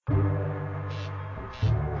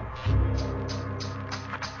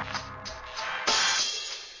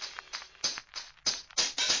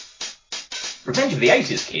Revenge of the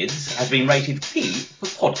 80s Kids has been rated P for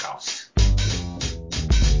podcast.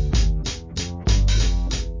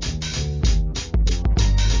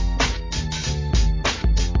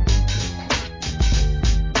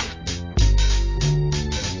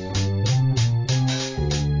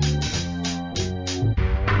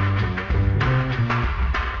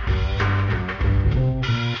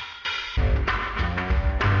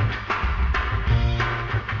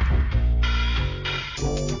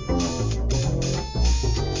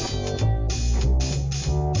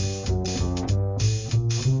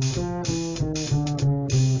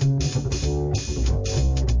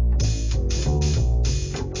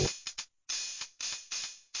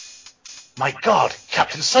 My God,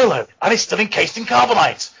 Captain Solo, and he's still encased in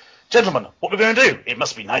carbonite. Gentlemen, what are we going to do? It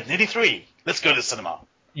must be 1983. Let's go to the cinema.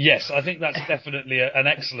 Yes, I think that's definitely an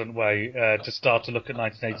excellent way to start to look at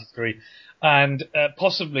 1983. And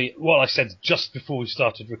possibly, what I said just before we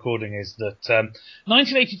started recording is that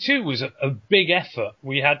 1982 was a big effort.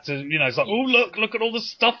 We had to, it's like, oh, look at all the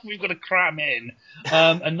stuff we've got to cram in.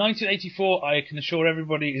 And 1984, I can assure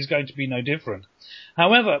everybody, is going to be no different.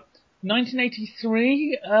 However,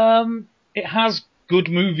 1983, it has good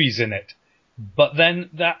movies in it. But then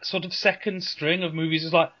that sort of second string of movies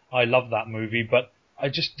is like, I love that movie, but I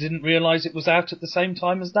just didn't realise it was out at the same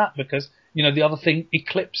time as that because, the other thing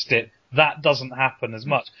eclipsed it. That doesn't happen as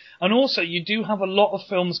much. And also, you do have a lot of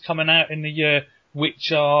films coming out in the year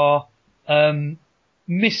which are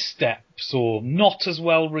missteps or not as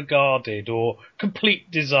well regarded or complete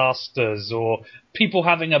disasters or people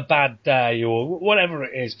having a bad day or whatever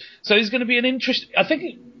it is. So it's going to be an interesting... I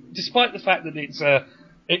think, despite the fact that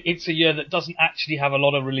it's a year that doesn't actually have a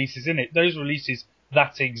lot of releases in it, those releases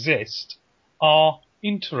that exist are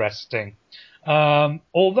interesting.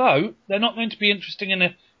 Although, they're not going to be interesting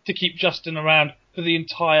enough to keep Justin around for the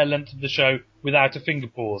entire length of the show without a finger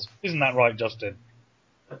pause. Isn't that right, Justin?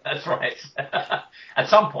 That's right. At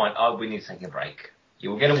some point, we need to take a break. You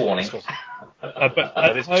will get a warning.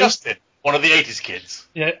 That is Justin, one of the 80s kids.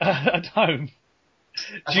 Yeah, at home.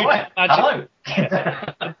 Hello.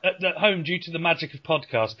 At home, due to the magic of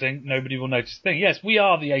podcasting, nobody will notice a thing. Yes, we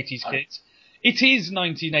are the 80s kids. It is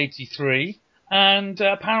 1983, and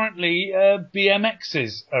apparently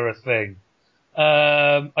BMXs are a thing.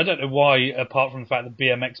 I don't know why, apart from the fact that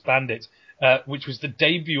BMX Bandit, which was the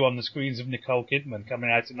debut on the screens of Nicole Kidman coming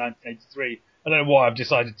out in 1983, I don't know why I've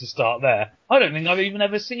decided to start there. I don't think I've even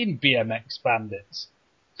ever seen BMX Bandits.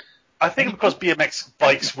 I think because BMX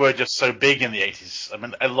bikes were just so big in the 80s. I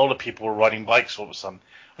mean, a lot of people were riding bikes all of a sudden.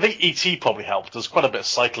 I think E.T. probably helped. There's quite a bit of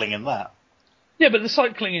cycling in that. Yeah, but the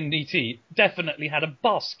cycling in E.T. definitely had a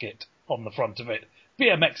basket on the front of it.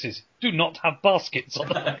 BMXs do not have baskets on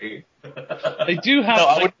them. They do have... No,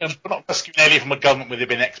 I would not rescue an alien from a government with a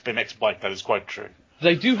BMX bike. That is quite true.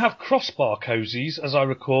 They do have crossbar cozies, as I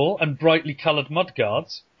recall, and brightly coloured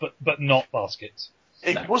mudguards, but not baskets.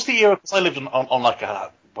 It was the era, because I lived on like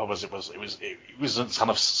a... What was it? It was a kind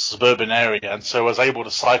of suburban area, and so I was able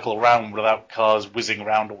to cycle around without cars whizzing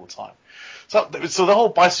around all the time. So the whole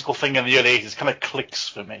bicycle thing in the early 80s kind of clicks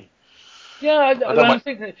for me. Yeah,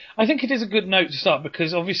 I think it is a good note to start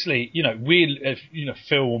because obviously, we're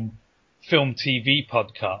film TV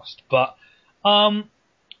podcast, but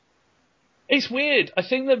it's weird. I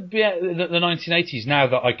think that the 1980s, now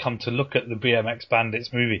that I come to look at the BMX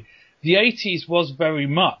Bandits movie, the 80s was very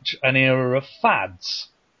much an era of fads.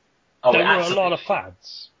 Oh, there were a lot of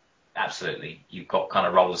fads. Absolutely. You've got kind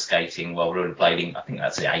of roller skating, rollerblading. I think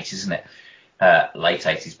that's the 80s, isn't it? Late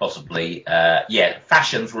 80s, possibly.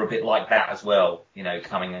 Fashions were a bit like that as well,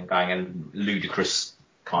 coming and going, and ludicrous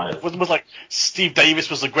kind of... It was like Steve Davis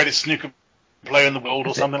was the greatest snooker player in the world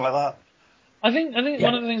or something like that. I think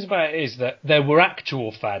one of the things about it is that there were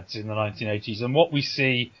actual fads in the 1980s, and what we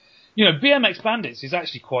see... BMX Bandits is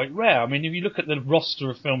actually quite rare. I mean, if you look at the roster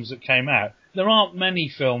of films that came out, there aren't many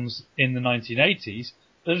films in the 1980s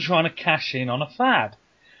that are trying to cash in on a fad.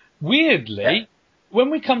 Weirdly, when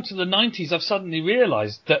we come to the 90s, I've suddenly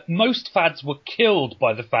realised that most fads were killed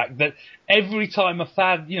by the fact that every time a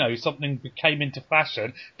fad, something came into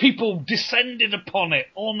fashion, people descended upon it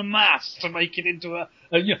en masse to make it into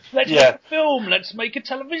let's make a film, let's make a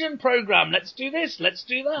television programme, let's do this, let's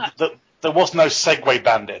do that. There was no Segway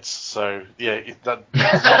Bandits, so that's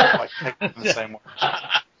not like the same one.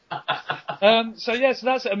 So that's,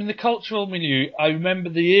 the cultural milieu. I remember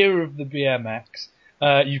the era of the BMX.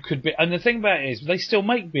 And the thing about it is, they still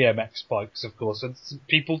make BMX bikes, of course, and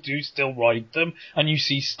people do still ride them, and you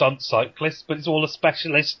see stunt cyclists, but it's all a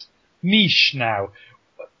specialist niche now.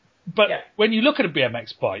 But when you look at a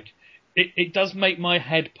BMX bike, it does make my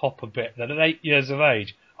head pop a bit that at 8 years of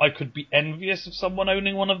age, I could be envious of someone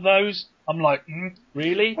owning one of those. I'm like,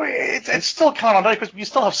 really? Well, it's still kind of because you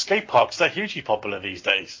still have skate parks. They're hugely popular these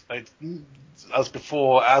days, as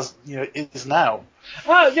before, as it is now.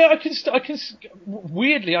 Yeah,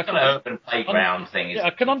 weirdly, I Kind of urban playground thing. Yeah, I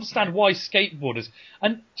can understand why skateboarders.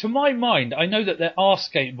 And to my mind, I know that there are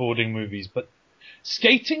skateboarding movies, but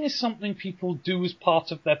skating is something people do as part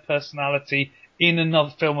of their personality in another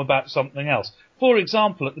film about something else. For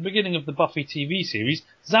example, at the beginning of the Buffy TV series,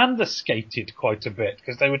 Xander skated quite a bit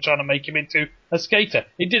because they were trying to make him into a skater.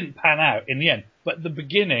 It didn't pan out in the end, but at the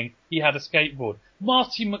beginning he had a skateboard.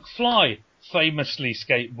 Marty McFly famously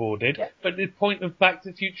skateboarded, but the point of Back to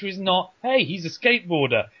the Future is not, hey, he's a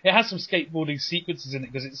skateboarder. It has some skateboarding sequences in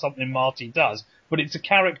it because it's something Marty does, but it's a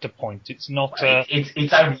character point. It's not.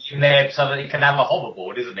 It's only in there so that it can have a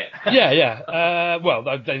hoverboard, isn't it? Yeah. Well,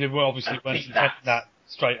 they were obviously weren't intending that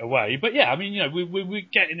straight away, but yeah, I mean, we're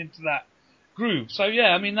getting into that groove. So yeah,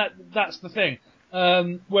 I mean that's the thing.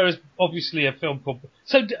 Whereas obviously a film called.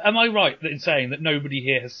 So am I right in saying that nobody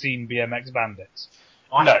here has seen BMX Bandits?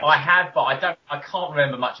 No. I have, but I can't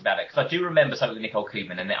remember much about it because I do remember something with Nicole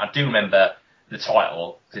Kidman, and I do remember the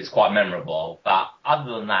title because it's quite memorable. But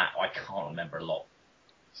other than that, I can't remember a lot.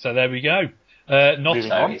 So there we go. Not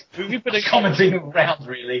it's commenting around,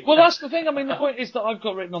 really. Well, that's the thing. I mean, the point is that I've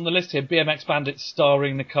got written on the list here BMX Bandits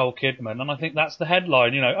starring Nicole Kidman, and I think that's the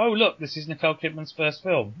headline. Oh, look, this is Nicole Kidman's first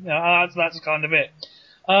film. That's kind of it.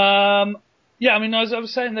 Yeah, I mean, as I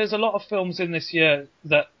was saying, there's a lot of films in this year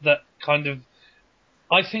that kind of,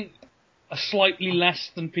 I think, are slightly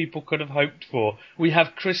less than people could have hoped for. We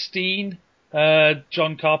have Christine,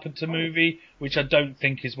 John Carpenter movie, which I don't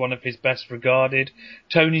think is one of his best regarded.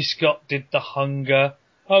 Tony Scott did The Hunger.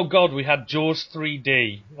 Oh God, we had Jaws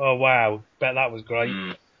 3D. Oh wow, bet that was great.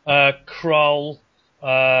 Krull,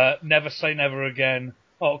 Never Say Never Again,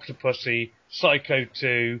 Octopussy, Psycho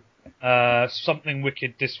 2, Something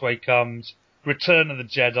Wicked This Way Comes, Return of the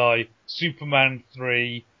Jedi, Superman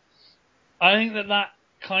 3. I think that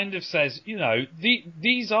kind of says,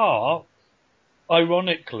 these are,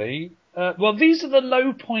 ironically, these are the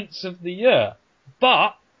low points of the year.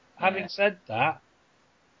 But, having said that,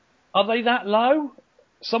 are they that low?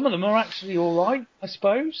 Some of them are actually alright, I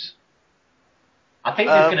suppose. I think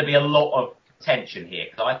there's going to be a lot of tension here,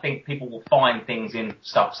 because I think people will find things in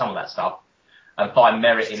some of that stuff, and find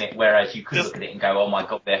merit in it, whereas you could look at it and go, oh my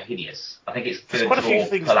God, they're hideous. I think it's good quite a few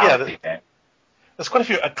things, there's quite a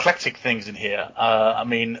few eclectic things in here. I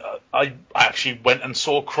mean, I actually went and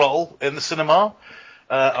saw Krull in the cinema.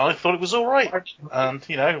 I thought it was all right, and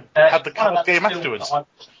had the card game afterwards.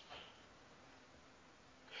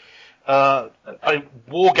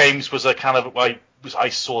 War Games was a kind of I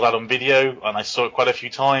saw that on video, and I saw it quite a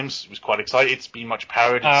few times. It was quite exciting. It's been much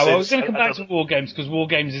parodied since. I was going to come back to War Games because War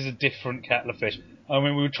Games is a different kettle of fish. I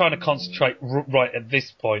mean, we were trying to concentrate right at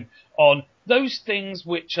this point on those things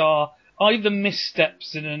which are either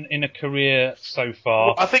missteps in a career so far.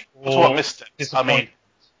 Well, I think that's what missteps. I mean,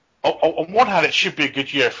 on one hand, it should be a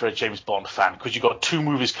good year for a James Bond fan because you've got two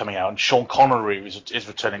movies coming out, and Sean Connery is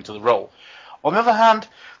returning to the role. On the other hand,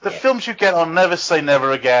 the films you get on Never Say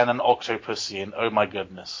Never Again and Octopussy, and oh my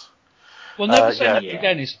goodness. Well, Never Say Never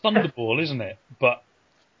Again is Thunderball, isn't it? But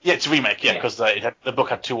yeah, it's a remake, because the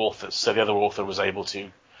book had two authors, so the other author was able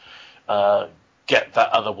to get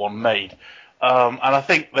that other one made. And I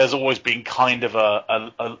think there's always been kind of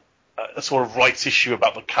a sort of rights issue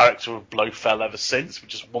about the character of Blofeld ever since,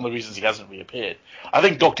 which is one of the reasons he hasn't reappeared. I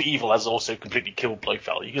think Dr. Evil has also completely killed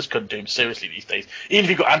Blofeld. You just couldn't do him seriously these days. Even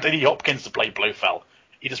if you got Anthony Hopkins to play Blofeld,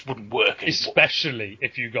 he just wouldn't work anymore. Especially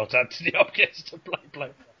if you got Anthony Hopkins to play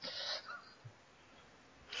Blofeld.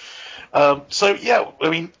 So yeah, I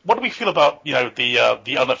mean, what do we feel about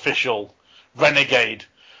the unofficial renegade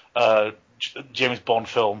James Bond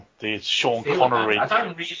film, the Sean Connery? I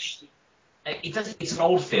don't really. It's an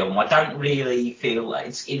old film. I don't really feel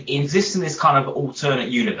it exists in this kind of alternate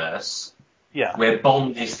universe. Yeah. Where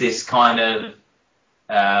Bond is this kind of,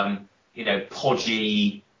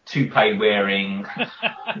 podgy, toupee wearing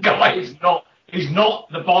guy who's not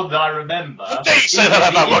the Bond that I remember. Did you say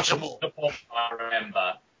that about Roger Moore? The Bond I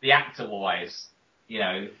remember, the actor-wise,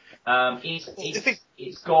 it's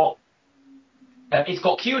got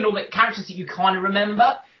Q and all the characters that you kind of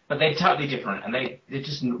remember, but they're totally different, and they're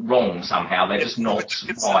just wrong somehow. They're just not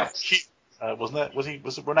right. Wasn't it?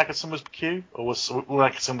 Was it Ron Atkinson was Q, or was Ron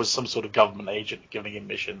Atkinson was some sort of government agent giving him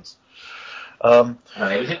missions? It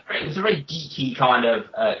was a very geeky kind of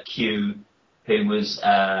Q, who was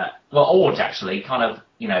Ord actually, kind of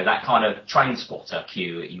that kind of train spotter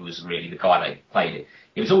Q. He was really the guy that played it.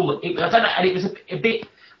 It was all I don't know, and it was a bit.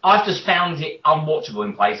 I've just found it unwatchable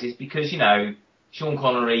in places because Sean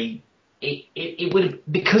Connery, it would,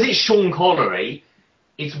 because it's Sean Connery,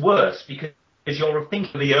 it's worse because you're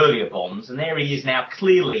thinking of the earlier Bonds, and there he is now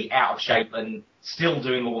clearly out of shape and still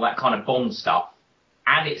doing all that kind of Bond stuff,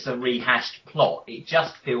 and it's a rehashed plot. It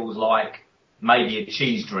just feels like maybe a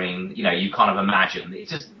cheese dream, you kind of imagine.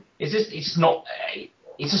 It's just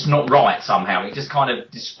not right somehow. It just kind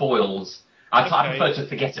of despoils. I prefer to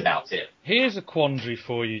forget about it. Here's a quandary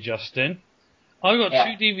for you, Justin. I've got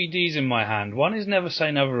two DVDs in my hand. One is Never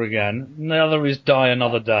Say Never Again, and the other is Die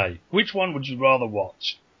Another Day. Which one would you rather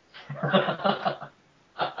watch? So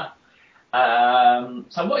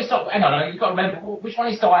what is that? Hang on, you've got to remember, which one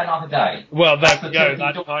is Die Another Day? Well, there we go.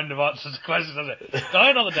 That kind of answers the question, doesn't it? Die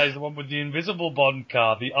Another Day is the one with the invisible Bond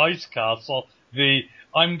car, the ice castle,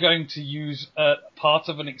 I'm going to use part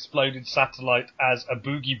of an exploded satellite as a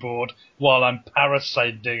boogie board while I'm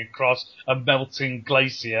parasating across a melting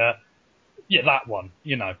glacier. Yeah, that one,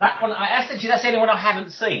 That one, that's the only one I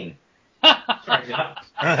haven't seen. Well,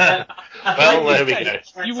 there we go.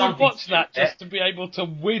 You would watch that just to be able to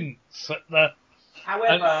wince at the...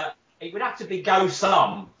 However, it would have to be Go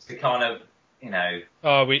Some to kind of,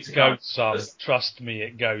 Oh, it goes some. Trust me,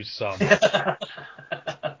 it goes some.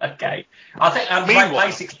 Okay. I think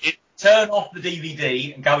basically turn off the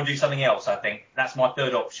DVD and go and do something else, I think. That's my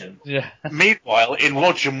third option. Yeah. Meanwhile, in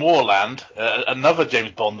Roger Moore land, another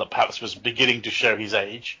James Bond that perhaps was beginning to show his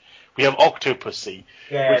age, we have Octopussy,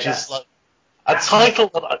 which is like a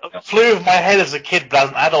title that flew over my head as a kid, but as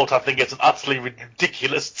an adult I think it's an utterly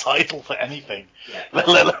ridiculous title for anything, let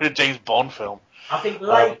alone a James Bond film. I think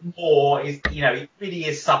Late Moore is, he really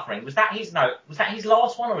is suffering. Was that his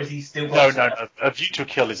last one, or is he still got... No. A View to a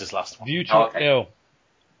Kill is his last one. View to a Kill.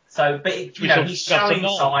 So, but, he's showing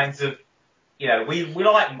signs of, we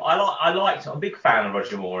like him. I'm a big fan of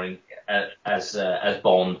Roger Moore as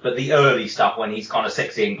Bond, but the early stuff when he's kind of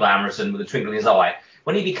sexy and glamorous and with a twinkle in his eye,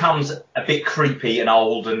 when he becomes a bit creepy and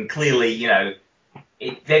old and clearly, then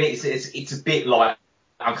it's a bit like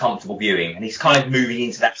uncomfortable viewing, and he's kind of moving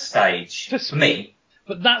into that stage for me.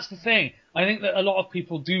 But that's the thing. I think that a lot of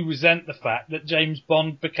people do resent the fact that James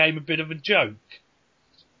Bond became a bit of a joke.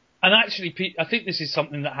 And actually, I think this is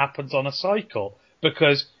something that happens on a cycle,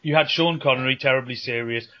 because you had Sean Connery terribly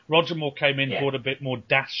serious, Roger Moore came in, brought a bit more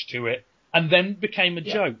dash to it, and then became a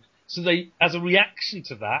joke. So they, as a reaction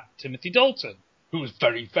to that, Timothy Dalton, who was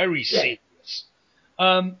very, very serious.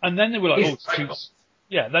 And then they were like,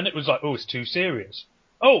 then it was like, it's too serious.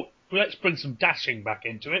 Oh, let's bring some dashing back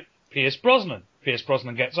into it. Pierce Brosnan. Pierce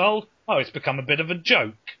Brosnan gets old. Oh, it's become a bit of a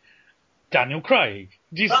joke. Daniel Craig.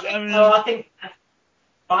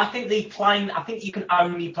 I think you can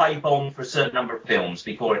only play Bond for a certain number of films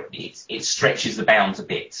before it stretches the bounds a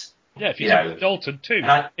bit. Yeah, if you're Dalton, 2.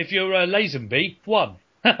 If you're Lazenby, 1.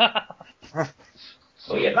 Well,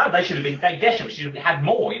 they definitely should have had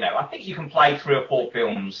more, I think you can play 3 or 4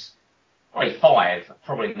 films, probably 5,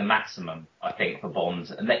 probably the maximum, I think, for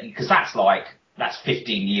Bond. And because that's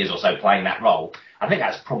 15 years or so playing that role. I think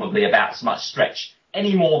that's probably about as much stretch.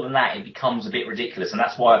 Any more than that, it becomes a bit ridiculous. And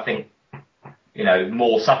that's why I think,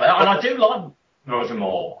 Moore suffered. And I do like Roger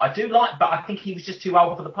Moore. But I think he was just too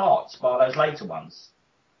old for the parts by those later ones.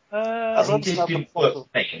 The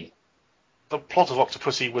plot of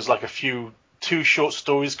Octopussy was like 2 short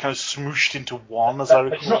stories kind of smooshed into one, as I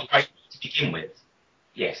recall. It's not great to begin with.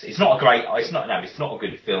 Yes, it's not a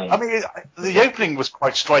good film. I mean, the opening was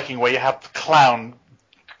quite striking, where you have the clown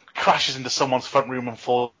crashes into someone's front room and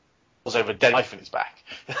falls over dead knife in his back.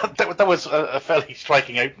 that was a fairly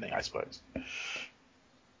striking opening, I suppose.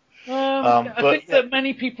 I think that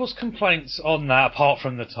many people's complaints on that, apart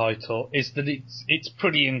from the title, is that it's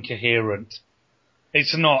pretty incoherent.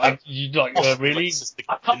 It's not. Really?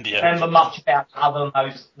 I can't remember much about other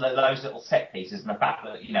than those little set pieces and the fact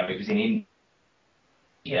that it was in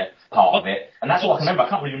India, part of it, and that's what I can remember. I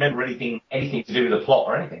can't really remember anything to do with the plot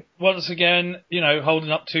or anything. Once again,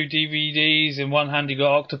 holding up 2 DVDs. In one hand you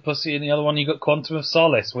got Octopussy, in the other one you got Quantum of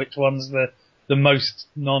Solace. Which one's the most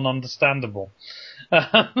non-understandable?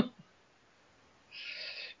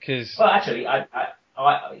 Because actually, I'd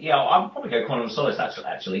probably go Quantum of Solace.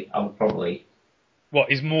 Actually, I would probably. What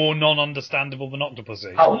is more non-understandable than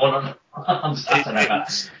Octopussy? Oh, more non-understandable.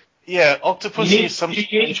 Yeah, Octopussy is some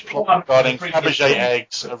strange plot regarding Fabergé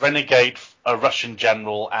eggs, a renegade, a Russian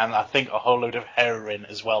general, and I think a whole load of heroin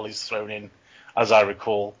as well is thrown in, as I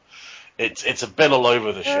recall. It's a bit all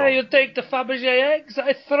over the show. You take the Fabergé eggs,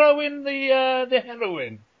 I throw in the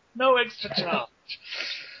heroin. No extra charge.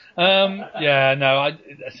 I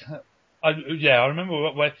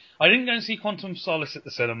remember when I didn't go and see Quantum of Solace at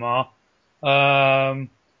the cinema. And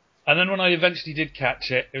then when I eventually did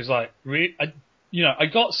catch it, it was like, I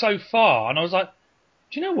got so far, and I was like,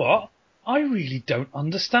 do you know what? I really don't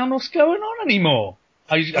understand what's going on anymore.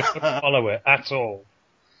 I couldn't follow it at all.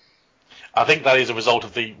 I think that is a result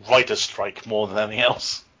of the writer's strike more than anything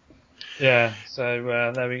else. Yeah,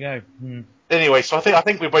 so there we go. Anyway, so I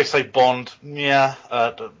think we both say Bond. Yeah,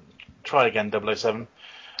 try again, 007.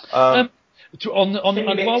 While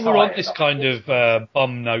we're on this kind of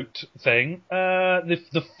bum note thing,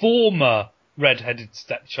 the former red-headed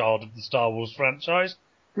stepchild of the Star Wars franchise,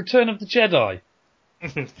 Return of the Jedi.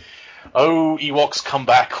 Oh, Ewoks come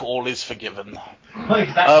back, all is forgiven.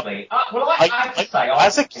 Exactly. I have to say,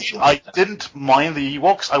 as a kid, I didn't mind the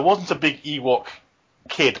Ewoks. I wasn't a big Ewok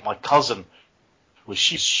kid. My cousin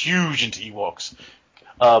she's huge into Ewoks,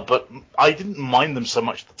 but I didn't mind them so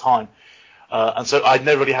much at the time, and so I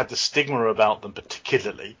never really had the stigma about them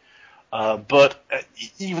particularly. But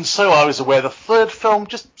even so, I was aware the third film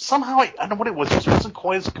just somehow, I don't know what it was, just wasn't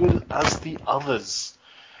quite as good as the others.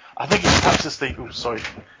 I think it's perhaps just the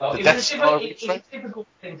it's a difficult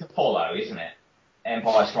thing to follow, isn't it?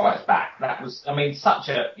 Empire Strikes Back. That was, I mean, such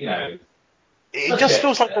a, It just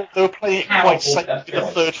feels like they were playing it quite safe with the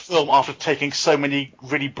third film after taking so many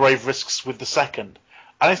really brave risks with the second.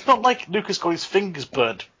 And it's not like Lucas got his fingers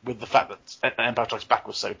burnt with the fact that Empire Strikes Back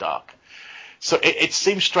was so dark. So it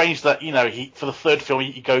seems strange that, he for the third film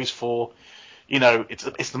he goes for,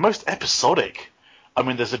 it's the most episodic. I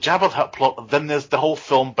mean, there's a Jabba the Hutt plot, and then there's the whole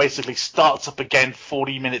film basically starts up again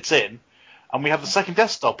 40 minutes in, and we have the second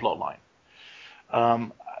Death Star plotline.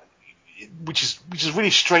 Which is a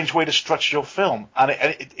really strange way to structure your film, and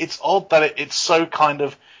it's odd that it's so kind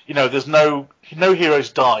of, there's no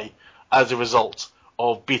heroes die as a result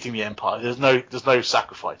of beating the Empire. There's no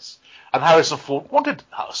sacrifice, and Harrison Ford wanted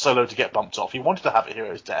Solo to get bumped off. He wanted to have a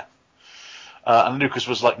hero's death, and Lucas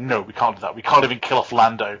was like, no, we can't do that. We can't even kill off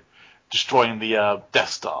Lando, destroying the Death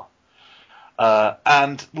Star.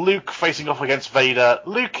 And Luke facing off against Vader.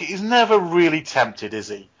 Luke is never really tempted, is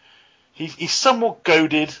he? He's somewhat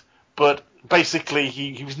goaded. But basically,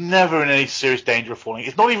 he was never in any serious danger of falling.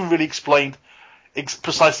 It's not even really explained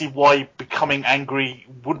precisely why becoming angry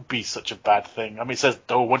would be such a bad thing. I mean, it says,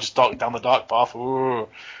 once you start down the dark path. Ooh.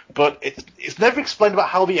 But it's never explained about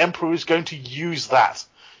how the Emperor is going to use that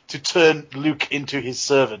to turn Luke into his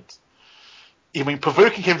servant. I mean,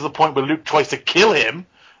 provoking him to the point where Luke tries to kill him,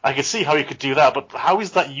 I can see how he could do that, but how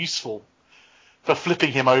is that useful for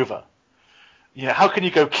flipping him over? How can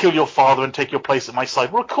you go kill your father and take your place at my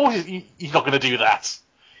side? Well, of course he's not going to do that.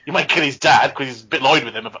 You might kill his dad because he's a bit annoyed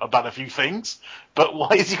with him about a few things, but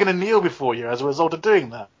why is he going to kneel before you as a result of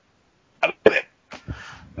doing that?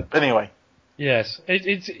 Anyway. Yes,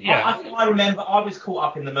 it's yeah. I think I remember I was caught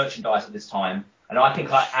up in the merchandise at this time, and I think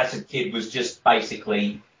I, as a kid, was just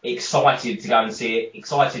basically excited to go and see it,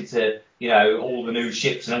 excited to, all the new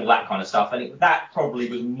ships and all that kind of stuff, and that probably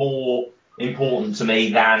was more important to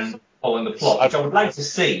me than following the plot, which I would like to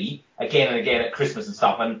see again and again at Christmas and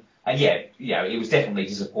stuff. And yeah, it was definitely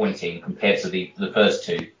disappointing compared to the first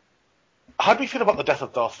two. How do you feel about the death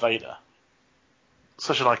of Darth Vader?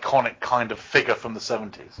 Such an iconic kind of figure from the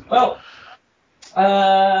 70s. Well,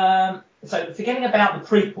 so forgetting about the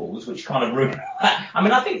prequels, which kind of ruined that. I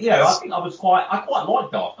mean, I think I quite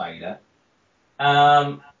liked Darth Vader.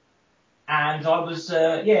 And I was,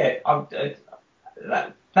 I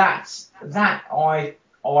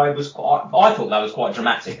thought that was quite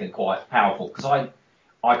dramatic and quite powerful because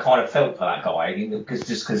I kind of felt for that guy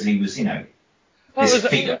because he was, this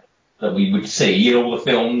figure that we would see in all the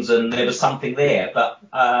films and there was something there. But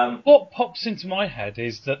what pops into my head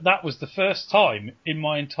is that was the first time in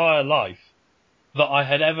my entire life that I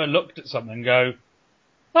had ever looked at something and go,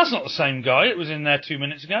 that's not the same guy. It was in there 2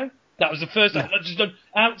 minutes ago. That was the first time, just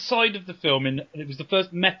outside of the film, and it was the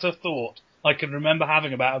first meta thought I can remember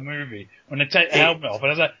having about a movie when they take the helmet off, and I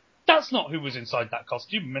was like, that's not who was inside that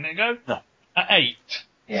costume a minute ago. No. At 8.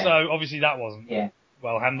 Yeah. So obviously that wasn't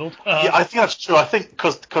well handled. Yeah, I think that's true. I think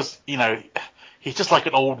because he's just like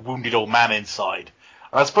an wounded old man inside.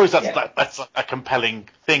 And I suppose that's a compelling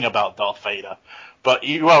thing about Darth Vader. But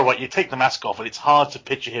you are right. You take the mask off, and it's hard to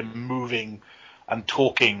picture him moving and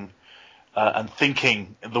talking and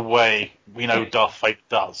thinking the way we know Darth Vader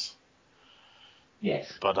does.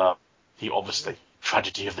 Yes. But he obviously,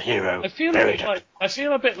 tragedy of the hero. I feel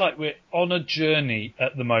a bit like we're on a journey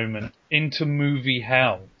at the moment into movie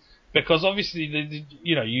hell, because obviously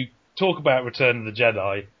you talk about Return of the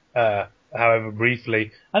Jedi, however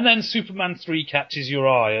briefly, and then Superman 3 catches your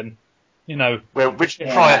eye, and where Richard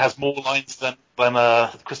Pryor has more lines than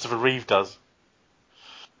Christopher Reeve does.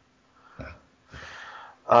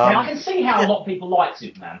 I can see how a lot of people like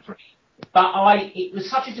Superman 3, but it was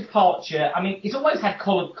such a departure. I mean, it's always had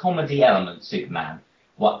comedy elements, Superman,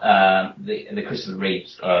 the Christopher Reeve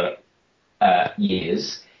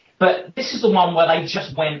years. But this is the one where they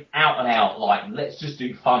just went out and out, like, let's just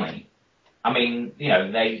do funny. I mean,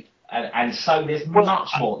 and so there's much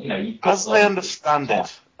more, you've got... As I understand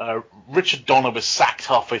it, Richard Donner was sacked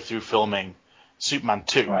halfway through filming Superman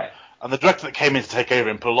 2. Right. And the director that came in to take over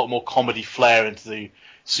and put a lot more comedy flair into the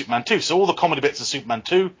Superman 2. So all the comedy bits of Superman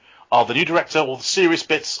 2 are the new director, all the serious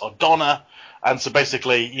bits are Donner, and so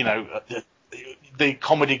basically, the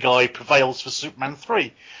comedy guy prevails for Superman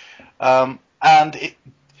 3. And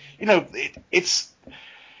it's...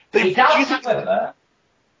 It does, however,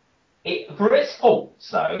 for its faults,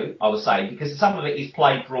 though, I would say, because some of it is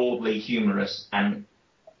played broadly humorous, and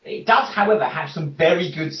it does, however, have some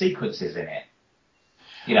very good sequences in it.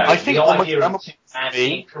 I think the idea of Superman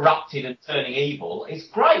being corrupted and turning evil is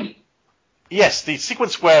great. Yes, the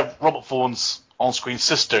sequence where Robert Vaughn's on-screen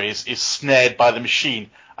sister is snared by the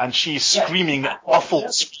machine, and she's screaming, awful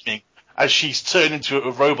screaming, as she's turned into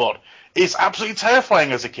a robot, is absolutely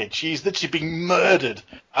terrifying as a kid. She's literally being murdered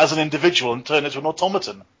as an individual and turned into an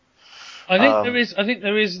automaton. I think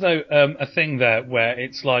there is though a thing there where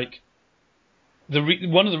it's like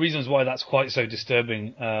one of the reasons why that's quite so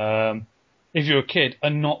disturbing. If you're a kid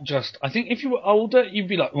and not just, I think if you were older, you'd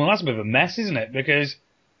be like, well, that's a bit of a mess, isn't it? Because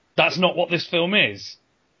that's not what this film is.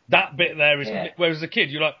 That bit there is, whereas as a kid,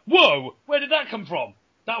 you're like, whoa, where did that come from?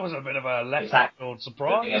 That was a bit of a left field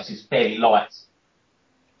surprise. Everything else is fairly light.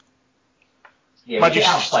 Yeah,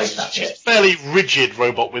 she's a fairly rigid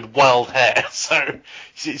robot with wild hair, so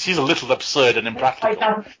she's a little absurd and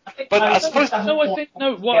impractical. But I suppose...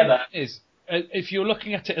 what I mean is, if you're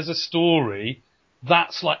looking at it as a story,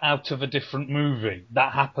 that's like out of a different movie.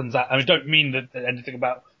 That happens. I don't mean that anything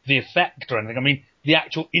about the effect or anything. I mean, the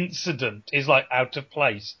actual incident is like out of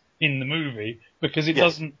place in the movie because it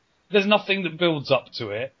doesn't. There's nothing that builds up to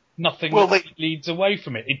it. Nothing that leads away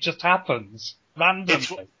from it. It just happens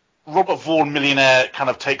randomly. Robert Vaughn, millionaire, kind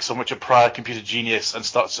of takes on Richard Pryor, computer genius, and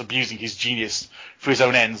starts abusing his genius for his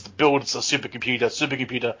own ends. Builds a supercomputer.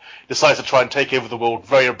 Supercomputer decides to try and take over the world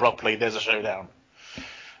very abruptly. There's a showdown.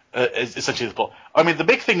 Essentially the plot. I mean, the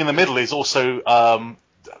big thing in the middle is also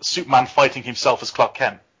Superman fighting himself as Clark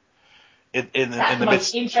Kent. That's the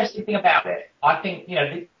most interesting thing about it. I think,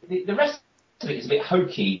 the rest of it is a bit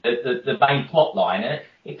hokey, the main plot line, and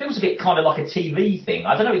it feels a bit kind of like a TV thing.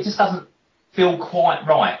 I don't know, it just doesn't feel quite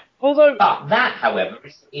right. But that, however,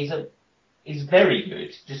 is very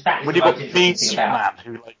good. Just that is when the you've most got interesting thing about it.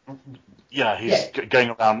 Who he's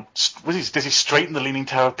going around. Does he straighten the Leaning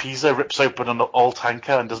Tower of Pisa, rips open an old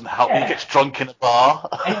tanker, and doesn't help? He gets drunk in a bar,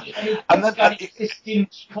 and then this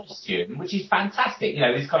dingy costume, which is fantastic.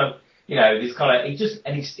 He's got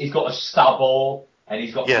a stubble and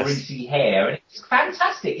he's got greasy hair, and it's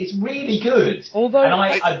fantastic. It's really good. And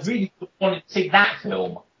I really wanted to see that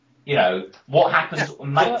film. What happens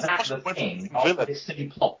and make that the thing of this silly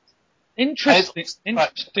plot.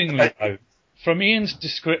 Interestingly, though, from Ian's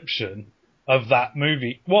description of that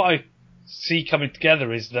movie, what I see coming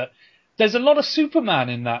together is that there's a lot of Superman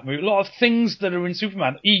in that movie, a lot of things that are in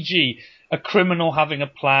Superman, e.g. a criminal having a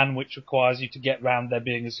plan which requires you to get round there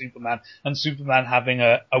being a Superman, and Superman having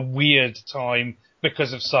a weird time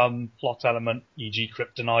because of some plot element, e.g.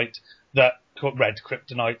 kryptonite, red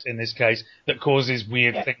kryptonite in this case, that causes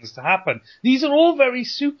weird things to happen. These are all very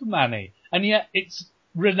Superman-y, and yet it's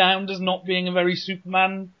renowned as not being a very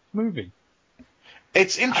Superman movie.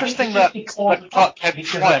 It's interesting that Clark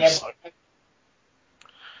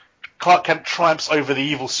Kent triumphs over the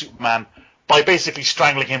evil Superman by basically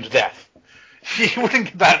strangling him to death. You wouldn't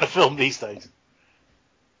get that in a film these days.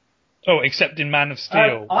 Oh, except in Man of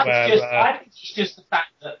Steel. I think it's just the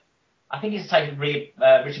fact that I think it's taken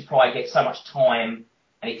Richard Pryor gets so much time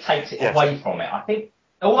and it takes it away from it. I think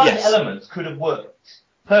all those elements could have worked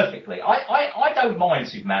perfectly. I don't mind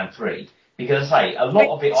Superman 3 because, as I say, a lot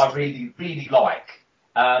of it I really, really like.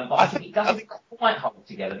 But I think it doesn't quite hold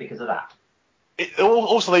together because of that.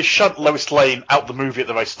 Also, they shunt Lois Lane out the movie at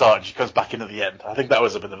the very start and she comes back in at the end. I think that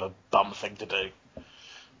was a bit of a dumb thing to do.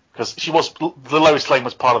 Because the Lois Lane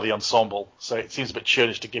was part of the ensemble, so it seems a bit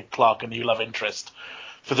churlish to give Clark a new love interest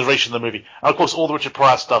for the duration of the movie. And of course, all the Richard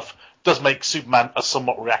Pryor stuff does make Superman a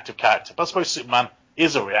somewhat reactive character. But I suppose Superman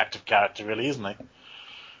is a reactive character, really, isn't he?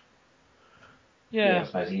 Yeah, I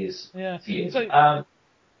suppose he is. Yeah. He is. But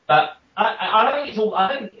I don't think it's all.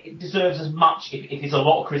 I don't think it deserves as much if it's a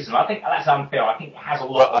lot of criticism. I think that's unfair. I think it has a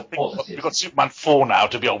lot of positives. We've got Superman 4 now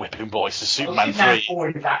to be our whipping boy. So Superman 3. 4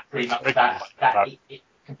 is that pretty much that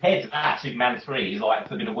compared to that, Superman 3 is like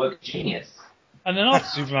a bit of work of genius. And then after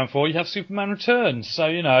Superman 4, you have Superman Returns. So,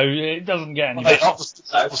 it doesn't get any Well, better.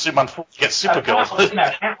 after Superman 4, you get Supergirl.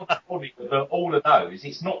 How funny of all of those,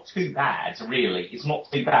 it's not too bad, really. It's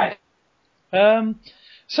not too bad. To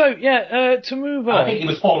move on. I think it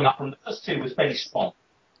was following up from the first two was fairly strong.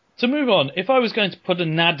 To move on, if I was going to put a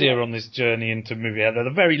nadir on this journey into movie, at the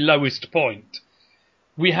very lowest point,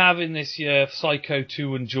 we have in this year Psycho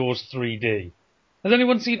 2 and Jaws 3D. Has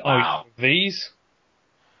anyone seen either of these?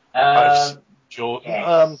 Jaws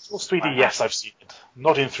Yes. 3D, yes, I've seen it.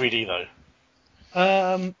 Not in 3D,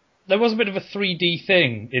 though. There was a bit of a 3D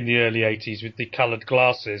thing in the early 80s with the coloured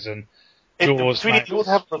glasses and Jaws. 3D Jaws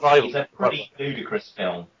have revival. It's a pretty ludicrous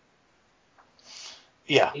film.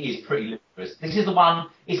 Yeah. It is pretty ludicrous. This is the one.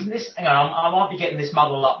 Isn't this? Hang on, I might be getting this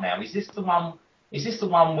muddled up now. Is this the one? Is this the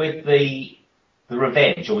one with the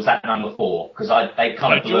revenge, or was that number 4? Because they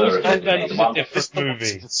kind of blur it. It's a different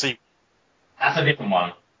movie. That's a different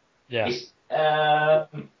one. Yeah.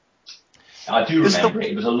 I do remember it.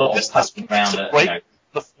 It was a lot of poking around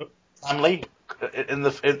the family in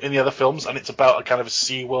the other films, and it's about a kind of a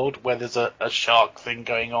sea world where there's a shark thing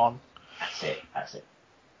going on. That's it.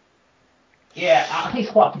 Yeah, I think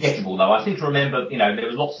it's quite forgettable though. I seem to remember, there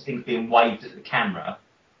was lots of things being waved at the camera.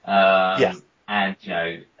 And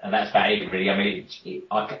and that's about it really. I mean,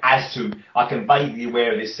 I can vaguely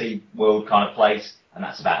aware of this sea world kind of place, and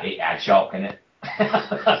that's about it. It had shark in it.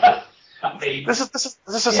 I mean, this is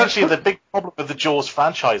essentially the big problem with the Jaws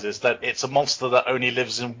franchise is that it's a monster that only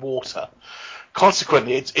lives in water.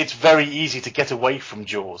 Consequently, it's very easy to get away from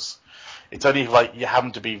Jaws. It's only like you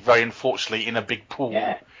happen to be very unfortunately in a big pool.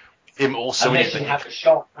 Yeah. Him also unless you have a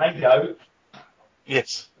Sharknado.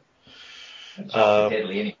 Yes.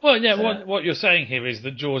 Deadly anyway. Well, yeah. What you're saying here is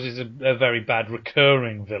that Jaws is a very bad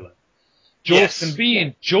recurring villain. Jaws can be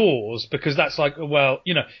in Jaws because that's like, because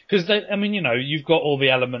you've got all the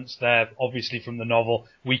elements there, obviously from the novel.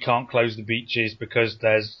 We can't close the beaches because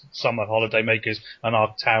there's summer holiday makers and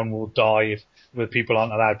our town will die if the people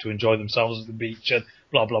aren't allowed to enjoy themselves at the beach and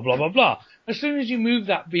blah, blah, blah, blah, blah. As soon as you move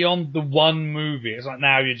that beyond the one movie, it's like,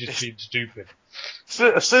 now you're just being stupid.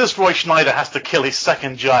 So, as soon as Roy Schneider has to kill his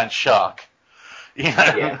second giant shark,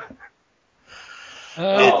 Yeah.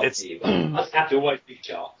 Must have to always be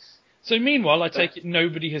sharks. So meanwhile, I take it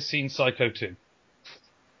nobody has seen Psycho 2.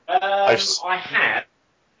 I have.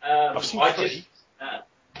 I've seen 3.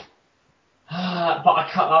 But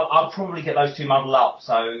I'll probably get those two muddled up.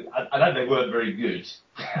 So I know they weren't very good.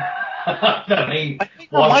 I mean,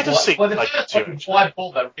 why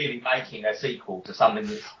bother really making a sequel to something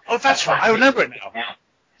that's... Oh, that's right. I remember it now.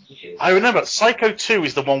 I remember. Psycho 2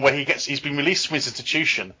 is the one where he's been released from his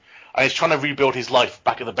institution and he's trying to rebuild his life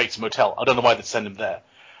back at the Bates Motel. I don't know why they'd send him there.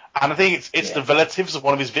 And I think it's the relatives of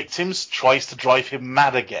one of his victims tries to drive him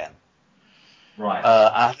mad again.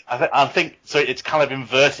 Right. I think so. It's kind of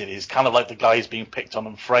inverted. He's kind of like the guy who's being picked on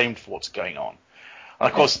and framed for what's going on. And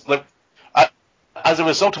of course, as a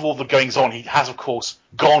result of all the goings on, he has of course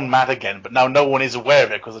gone mad again. But now no one is aware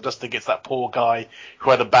of it because I just think it's that poor guy who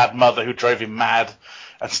had a bad mother who drove him mad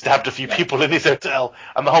and stabbed a few people in his hotel.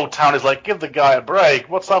 And the whole town is like, give the guy a break.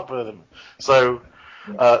 What's up with him? So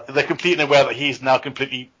they're completely aware that he's now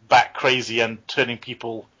completely back crazy and turning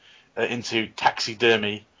people into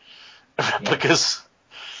taxidermy. Because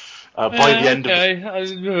by the end of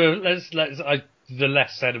it... the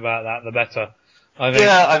less said about that, the better. I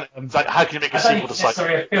think, like, how can you make a sequel to Psycho? It's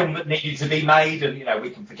necessarily a film that needed to be made, and we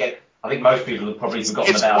can forget. I think most people have probably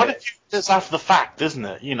forgotten about it. It's after the fact, isn't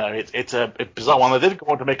it? It's a bizarre one. They did go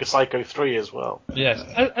on to make a Psycho 3 as well. Yes.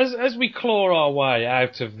 As we claw our way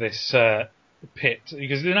out of this pit,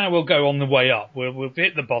 because now we'll go on the way up. We'll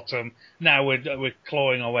hit the bottom. Now we're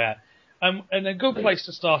clawing our way out. And a good place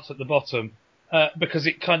to start at the bottom, because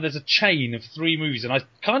there's a chain of 3 movies, and I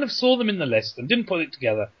kind of saw them in the list and didn't put it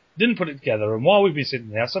together. And while we've been sitting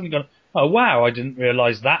there, I've suddenly gone, oh wow, I didn't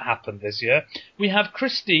realise that happened this year. We have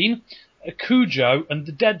Christine, Cujo, and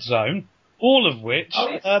The Dead Zone, all of which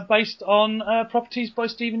are based on properties by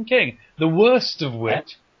Stephen King. The worst of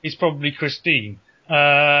which is probably Christine.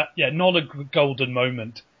 Not a golden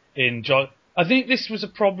moment in John. I think this was a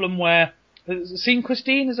problem where... Seen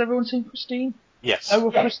Christine? Has everyone seen Christine? Yes.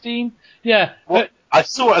 Christine? Yeah. Well, I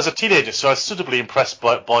saw it as a teenager, so I was suitably impressed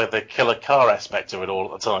by the killer car aspect of it all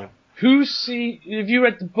at the time. Have you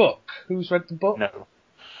read the book? Who's read the book? No.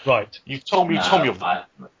 Right. You told me of that.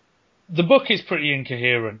 The book is pretty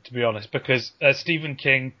incoherent, to be honest, because Stephen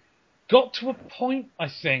King got to a point, I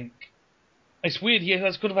think... It's weird, he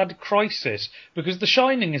has could have had a crisis, because The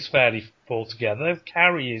Shining is fairly pulled together.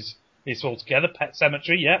 Carrie is this all together. Pet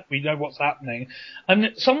Cemetery, yeah, we know what's happening.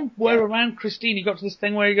 And somewhere around Christine, he got to this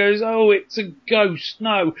thing where he goes, oh, it's a ghost,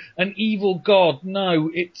 no, an evil god, no,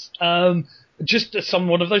 it's just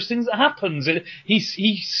one of those things that happens. He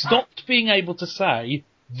stopped being able to say,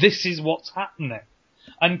 this is what's happening.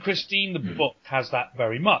 And Christine, the book, has that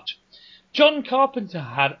very much. John Carpenter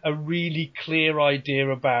had a really clear idea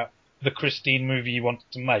about the Christine movie he wanted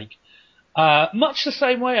to make. Much the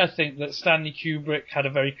same way, I think, that Stanley Kubrick had a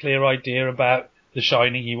very clear idea about The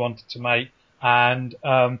Shining he wanted to make, and,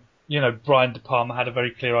 Brian De Palma had a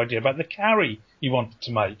very clear idea about The Carrie he wanted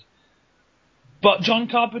to make. But John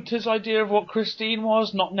Carpenter's idea of what Christine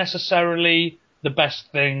was, not necessarily the best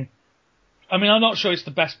thing. I mean, I'm not sure it's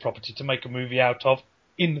the best property to make a movie out of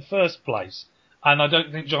in the first place. And I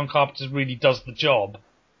don't think John Carpenter really does the job.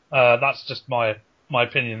 That's just my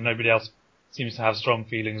opinion. Nobody else seems to have strong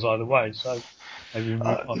feelings either way. So maybe we move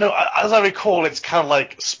on. No, as I recall, it's kind of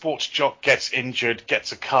like sports jock gets injured,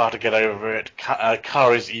 gets a car to get over it.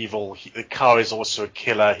 Car is evil. The car is also a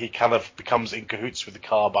killer. He kind of becomes in cahoots with the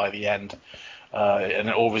car by the end. And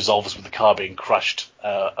it all resolves with the car being crushed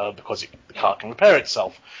because the car can repair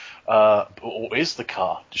itself. Or is the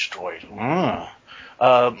car destroyed?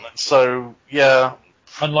 So, yeah.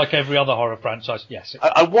 Unlike every other horror franchise, yes.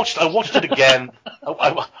 I watched it again.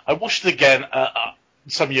 I watched it again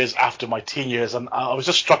some years after my teen years, and I was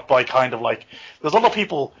just struck by kind of like there's a lot of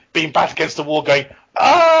people being backed against the wall going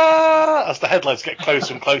ah as the headlights get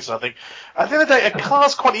closer and closer. I think at the end of the day, a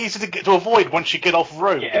car's quite easy to avoid once you get off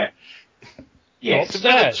road. Yeah. It's a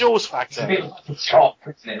bit of a Jaws factor. It's a bit like a chop,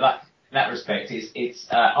 isn't it? Like in that respect, it's.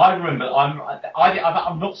 I remember.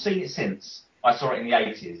 I've not seen it since. I saw it in the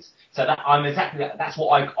 80s. So that's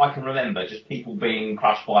what I can remember, just people being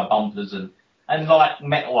crushed by bumpers and like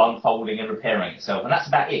metal unfolding and repairing itself. And that's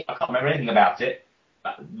about it. I can't remember anything about it.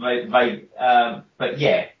 But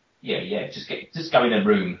yeah, just go in a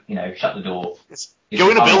room, shut the door. Go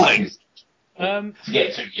in a building. To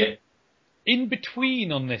get to you. In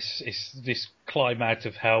between on this climb out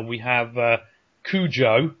of hell, we have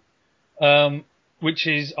Cujo, which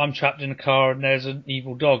is I'm trapped in a car and there's an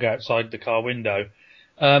evil dog outside the car window.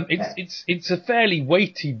 It's a fairly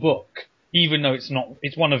weighty book, even though it's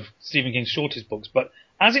one of Stephen King's shortest books. But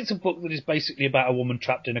as it's a book that is basically about a woman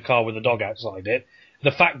trapped in a car with a dog outside it,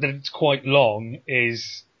 the fact that it's quite long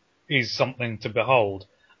is something to behold.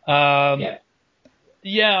 Yeah,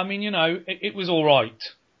 I mean, it was all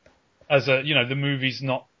right. As the movie's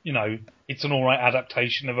not, it's an all right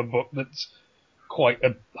adaptation of a book that's quite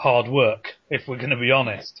a hard work, if we're going to be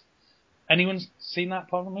honest. Anyone seen that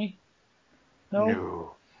part of me?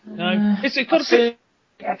 No. It's got a bit.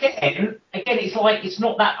 Again, it's like it's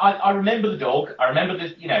not that. I remember the dog. I remember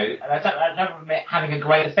the, and I don't remember it having a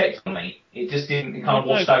great effect on me. It just didn't. It kind of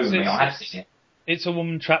washed over me. I have seen it. It's a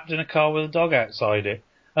woman trapped in a car with a dog outside it.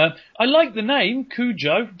 I like the name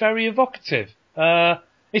Cujo. Very evocative.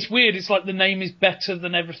 It's weird. It's like the name is better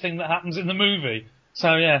than everything that happens in the movie.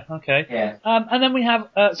 So yeah, okay. Yeah. And then we have.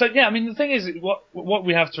 I mean, the thing is, what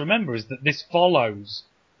we have to remember is that this follows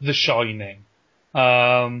The Shining.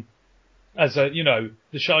 As The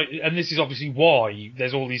Shining, and this is obviously why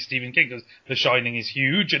there's all these Stephen King, because The Shining is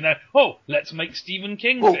huge, and let's make Stephen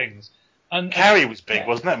King things. And Carrie was big,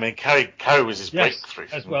 wasn't it? I mean, Carrie was his breakthrough.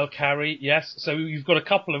 As well, Carrie, yes. So you've got a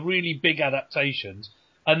couple of really big adaptations,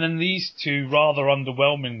 and then these two rather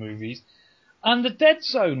underwhelming movies, and The Dead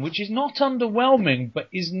Zone, which is not underwhelming, but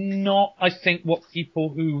is not, I think, what people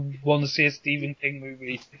who want to see a Stephen King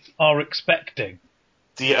movie are expecting.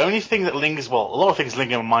 The only thing that lingers, a lot of things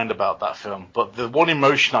linger in my mind about that film, but the one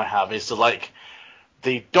emotion I have is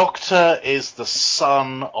the Doctor is the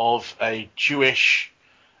son of a Jewish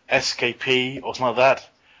escapee or something like that,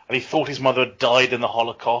 and he thought his mother had died in the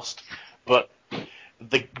Holocaust, but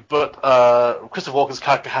Christopher Walken's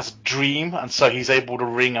character has a dream, and so he's able to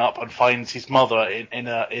ring up and find his mother in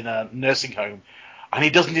a nursing home, and he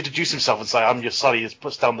doesn't introduce himself and say, "I'm your son." He just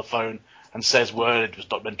puts down the phone and says, "Well, it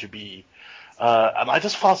was not meant to be." And I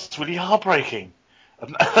just felt it's really heartbreaking.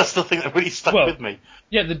 And that's the thing that really stuck with me.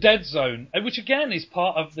 Yeah, The Dead Zone, which again is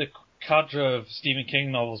part of the cadre of Stephen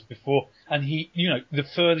King novels before, and the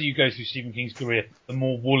further you go through Stephen King's career, the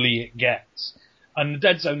more woolly it gets. And The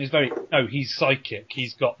Dead Zone is he's psychic,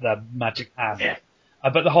 he's got the magic hand. Yeah.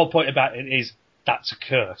 But the whole point about it is, that's a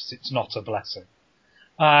curse, it's not a blessing.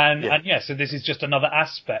 So this is just another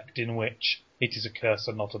aspect in which it is a curse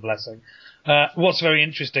and not a blessing. What's very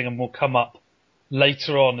interesting, and will come up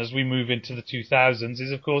later on as we move into the 2000s,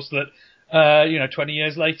 is of course that 20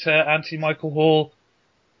 years later, Anthony Michael Hall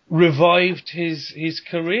revived his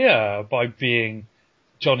career by being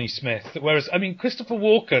Johnny Smith. Whereas, I mean, Christopher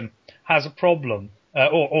Walken has a problem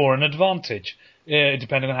or an advantage,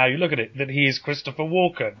 depending on how you look at it, that he is Christopher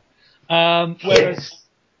Walken. Whereas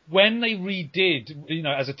when they redid,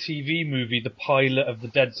 as a TV movie, the pilot of the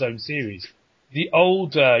Dead Zone series, the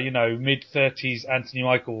older, mid-30s Anthony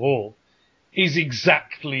Michael Hall is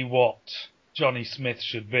exactly what Johnny Smith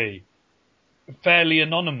should be. Fairly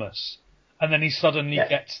anonymous. And then he suddenly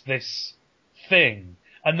gets this thing.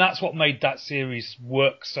 And that's what made that series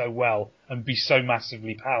work so well and be so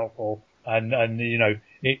massively powerful. And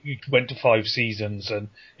it went to 5 seasons, and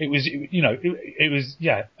it was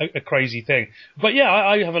a crazy thing. But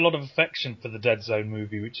I have a lot of affection for the Dead Zone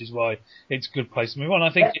movie, which is why it's a good place to move on.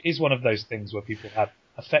 I think it is one of those things where people have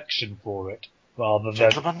affection for it rather than...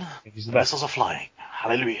 Gentlemen, the missiles are flying.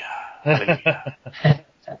 Hallelujah. Hallelujah.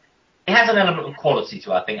 It has an element of quality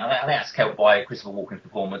to it, I think. I think that's helped by Christopher Walken's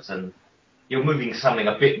performance, and you're moving to something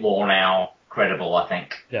a bit more now credible, I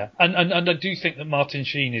think. Yeah, and I do think that Martin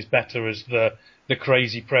Sheen is better as the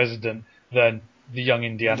crazy president than the young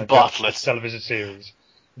Indiana Jones television series.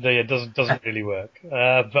 It doesn't really work,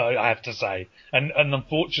 but I have to say, and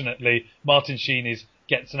unfortunately, Martin Sheen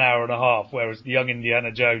gets an hour and a half, whereas the young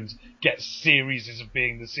Indiana Jones gets series of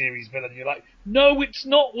being the series villain. You're like, no, it's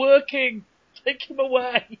not working. Take him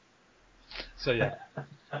away. So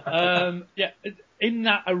in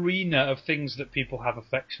that arena of things that people have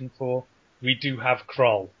affection for, we do have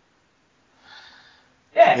Kroll.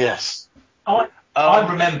 Yeah. Yes. I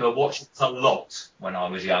remember watching it a lot when I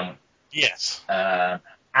was young. Yes.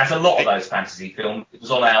 As a lot of those fantasy films, it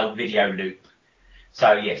was on our video loop.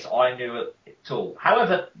 So yes, I knew it all.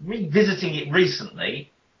 However, revisiting it recently,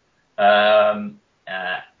 I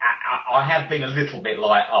have been a little bit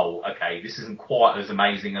like, oh, okay, this isn't quite as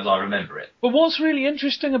amazing as I remember it. But what's really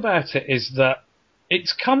interesting about it is that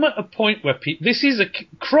it's come at a point where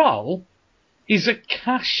Krull is a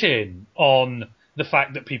cash-in on the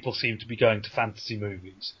fact that people seem to be going to fantasy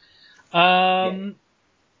movies. And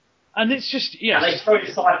it's just, And they throw in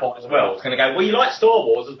sci-fi as well. It's going to go, well, you like Star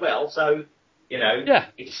Wars as well, so,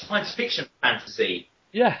 it's science fiction fantasy.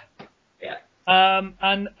 Yeah. Yeah.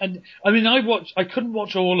 And I mean, I couldn't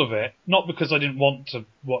watch all of it, not because I didn't want to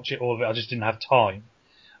watch it all of it, I just didn't have time.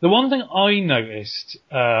 The one thing I noticed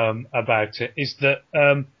about it is that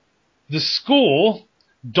the score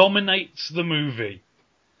dominates the movie.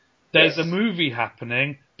 There's a movie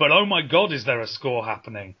happening, but oh my god, is there a score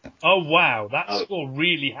happening? Oh wow, that score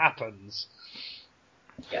really happens.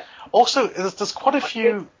 Yeah. Also, there's quite a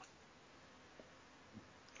few...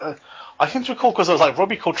 I seem to recall, because there was like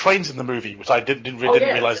Robbie Coltrane's in the movie, which I didn't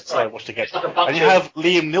realise until I watched it again. Like and you have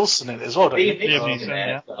Liam Neeson in it as well, don't you? Liam Neeson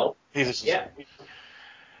there as well. And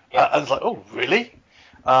it's like, oh, really?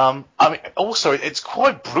 I mean, also, it's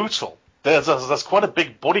quite brutal. There's quite a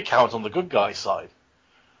big body count on the good guy side.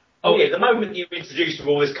 Oh yeah, the moment you're introduced to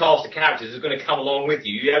all this cast of characters who's going to come along with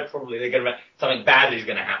you, probably something bad is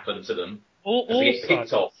going to happen to them. They get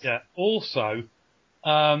picked off. Yeah. Also,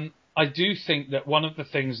 I do think that one of the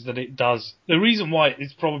things that it does, the reason why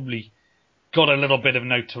it's probably got a little bit of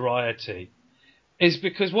notoriety, is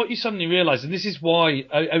because what you suddenly realise, and this is why,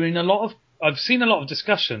 I mean, I've seen a lot of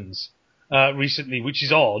discussions recently, which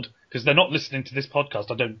is odd, because they're not listening to this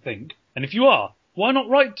podcast, I don't think. And if you are, why not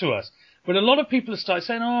write to us? But a lot of people have started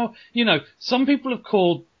saying, some people have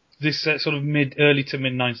called this sort of early to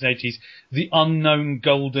mid 1980s the unknown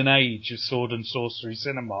golden age of sword and sorcery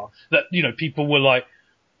cinema. That, people were like,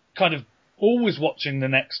 kind of always watching the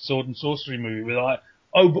next sword and sorcery movie with like,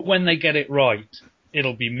 oh, but when they get it right,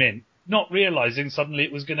 it'll be mint. Not realising suddenly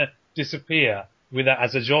it was going to disappear with that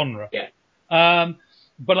as a genre. Yeah.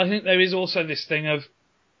 But I think there is also this thing of,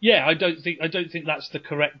 I don't think that's the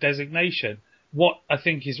correct designation. What I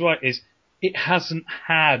think is right is it hasn't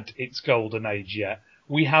had its golden age yet.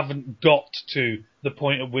 We haven't got to the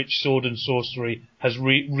point at which sword and sorcery has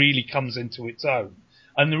really comes into its own.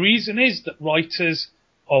 And the reason is that writers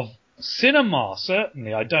of cinema,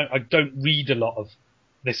 certainly, I don't read a lot of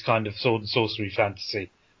this kind of sword and sorcery fantasy,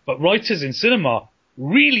 but writers in cinema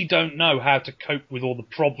really don't know how to cope with all the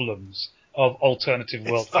problems of alternative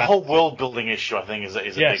world fantasy. The whole world building issue, I think, is a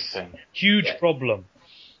big thing. Huge problem.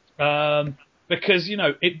 Because,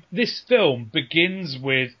 this film begins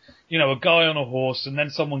with, a guy on a horse, and then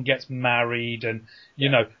someone gets married, and,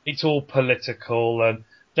 it's all political, and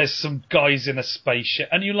there's some guys in a spaceship,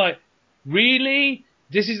 and you're like, really?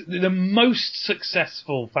 This is the most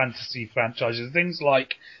successful fantasy franchises. Things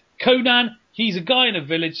like Conan, he's a guy in a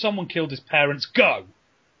village, someone killed his parents, go!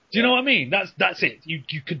 Do you know what I mean? That's it.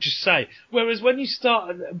 You could just say. Whereas when you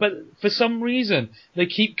start, but for some reason they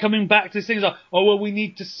keep coming back to things like, oh well, we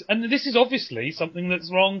need to, and this is obviously something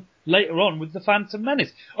that's wrong later on with the Phantom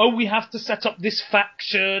Menace. Oh, we have to set up this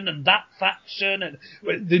faction and that faction, and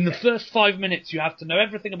in the first 5 minutes you have to know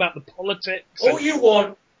everything about the politics. All you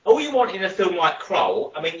want in a film like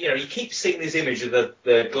Krull, I mean, you keep seeing this image of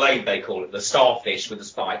the glade, they call it, the starfish with the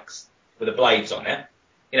spikes, with the blades on it.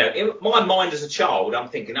 In my mind as a child, I'm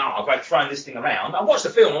thinking, I'll go throwing this thing around. I watched the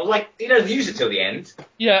film, I was like, you don't use it till the end.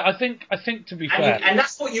 Yeah, I think to be fair. And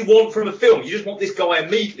that's what you want from a film. You just want this guy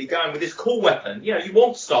immediately going with this cool weapon. You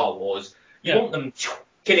want Star Wars. You want them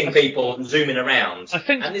killing people and zooming around.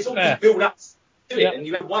 And there's all this build up to it, and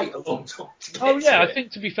you have to wait a long time to get to it. I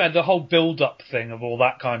think to be fair, the whole build-up thing of all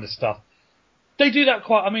that kind of stuff, they do that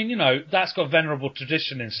quite, I mean, that's got venerable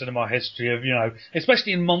tradition in cinema history of,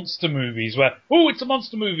 especially in monster movies where, it's a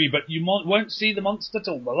monster movie, but you won't see the monster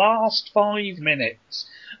till the last 5 minutes.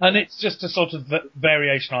 And it's just a sort of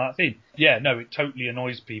variation on that theme. Yeah, no, it totally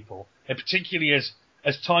annoys people. And particularly as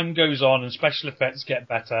time goes on and special effects get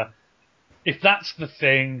better, if that's the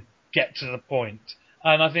thing, get to the point.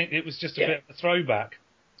 And I think it was just a bit of a throwback.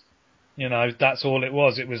 That's all it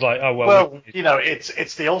was. It was like, oh, well... Well,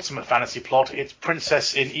 it's the ultimate fantasy plot. It's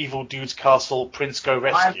Princess in Evil Dude's Castle, Prince go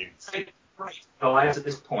rescue. Guys, at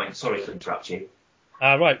this point, sorry to interrupt you.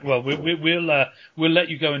 Right, well, we'll let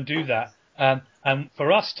you go and do that. And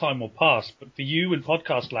for us, time will pass, but for you in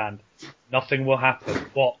podcast land, nothing will happen.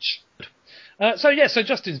 Watch. So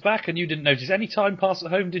Justin's back, and you didn't notice any time pass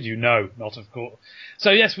at home, did you? No, not of course.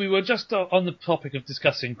 So yes, we were just on the topic of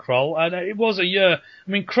discussing Krull, and it was a year. I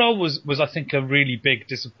mean, Krull was I think a really big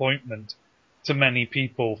disappointment to many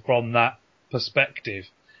people from that perspective,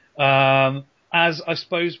 as I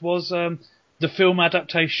suppose was the film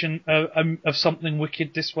adaptation of Something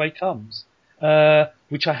Wicked This Way Comes,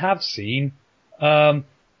 which I have seen.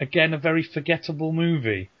 Again, a very forgettable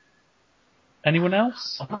movie. Anyone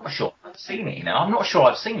else? I'm not sure I've seen it, I'm not sure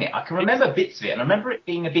I've seen it. I can remember bits of it, and I remember it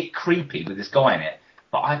being a bit creepy with this guy in it,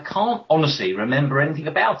 but I can't honestly remember anything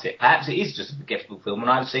about it. Perhaps it is just a forgettable film,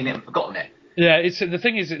 and I've seen it and forgotten it. Yeah, the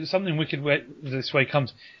thing is, Something Wicked This Way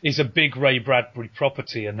Comes is a big Ray Bradbury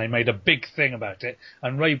property, and they made a big thing about it,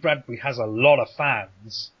 and Ray Bradbury has a lot of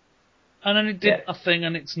fans. And then it did nothing,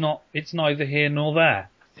 and it's neither here nor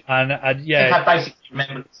there. And I think I basically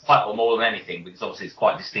remember the title more than anything, because obviously it's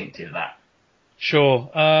quite distinctive, that. Sure.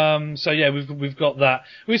 We've got that.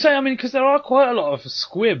 We say, I mean, because there are quite a lot of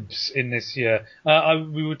squibs in this year.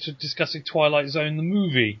 We were discussing Twilight Zone, the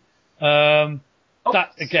movie. That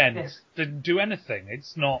again didn't do anything.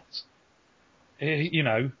 It's not,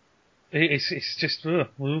 it's just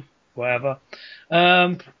whatever.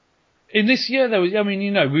 In this year, there was, I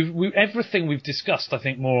mean, everything we've discussed, I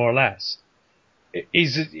think more or less,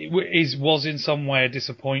 was in some way a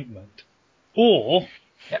disappointment, or.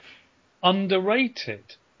 Yep. Underrated.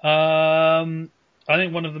 I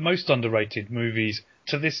think one of the most underrated movies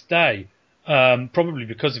to this day, probably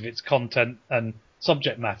because of its content and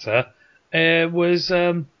subject matter, was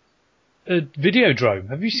Videodrome.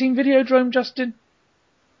 Have you seen Videodrome, Justin?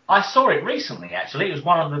 I saw it recently, actually. It was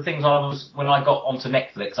one of the things when I got onto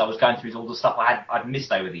Netflix, I was going through all the stuff I'd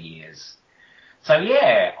missed over the years. So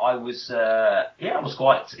I was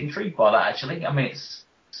quite intrigued by that, actually. I mean,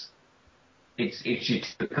 it's your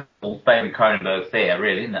typical David Cronenberg there,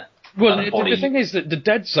 really, isn't it? Well, the thing is that The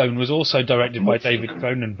Dead Zone was also directed by David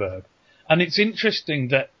Cronenberg. And it's interesting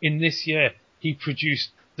that in this year he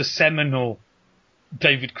produced the seminal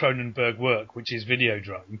David Cronenberg work, which is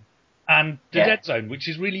Videodrome, and The Dead Zone, which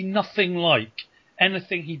is really nothing like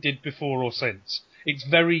anything he did before or since. It's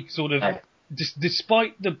very sort of,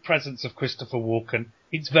 despite the presence of Christopher Walken,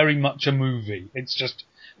 it's very much a movie. It's just,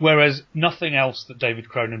 whereas nothing else that David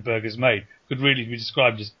Cronenberg has made could really be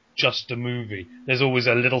described as just a movie. There's always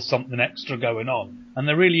a little something extra going on, and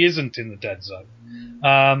there really isn't in The Dead Zone.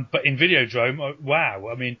 But in Videodrome, wow!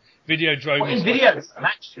 I mean, Videodrome. Well, in Videodrome,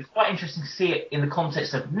 actually, it's quite interesting to see it in the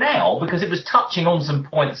context of now, because it was touching on some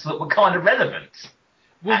points that were kind of relevant.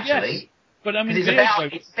 Well, actually. Yes. But I mean, it's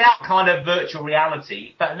about kind of virtual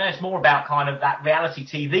reality, but no, it's more about kind of that reality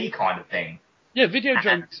TV kind of thing. Yeah,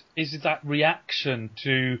 Videodrome is that reaction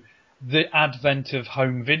to the advent of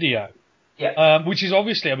home video. Yeah. Which is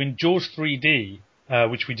obviously, I mean, Jaws 3D,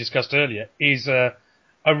 which we discussed earlier, is a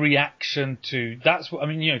reaction to, that's what, I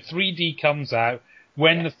mean, 3D comes out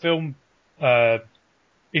when the film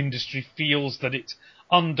industry feels that it's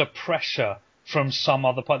under pressure from some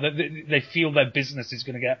other part. They feel their business is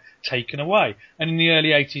going to get taken away. And in the early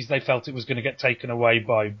 80s, they felt it was going to get taken away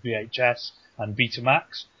by VHS and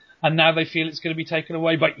Betamax. and now they feel it's going to be taken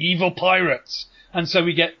away by evil pirates, and so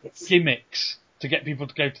we get gimmicks to get people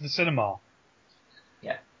to go to the cinema.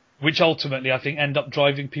 Yeah. Which ultimately, I think, end up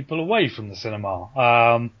driving people away from the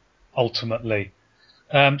cinema. Ultimately.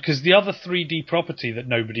 Because the other 3D property that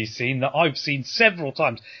nobody's seen, that I've seen several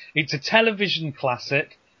times, it's a television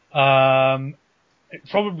classic. It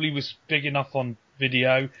probably was big enough on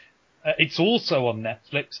video. It's also on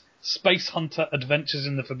Netflix. Space Hunter: Adventures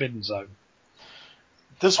in the Forbidden Zone.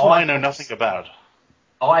 This one I know nothing about.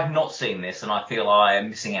 I've not seen this, and I feel I am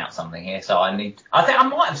missing out something here. So I think I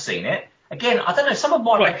might have seen it. Again, I don't know. Some of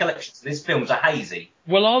my recollections of this films are hazy.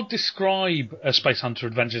 Well, I'll describe Space Hunter: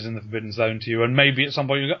 Adventures in the Forbidden Zone to you, and maybe at some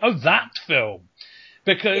point you'll go, "Oh, that film,"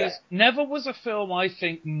 because never was a film I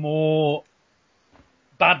think more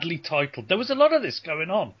badly titled. There was a lot of this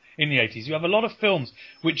going on in the 80s. You have a lot of films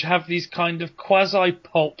which have these kind of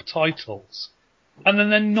quasi-pulp titles, and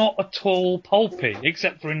then they're not at all pulpy,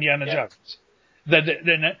 except for Indiana Jones.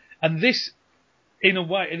 And this, in a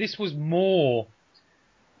way, this was more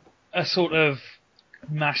a sort of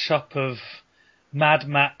mashup of Mad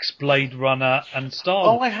Max, Blade Runner, and Star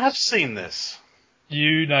Wars. Oh, I have seen this.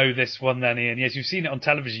 You know this one then, Ian. Yes, you've seen it on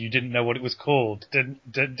television. You didn't know what it was called, didn't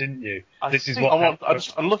you?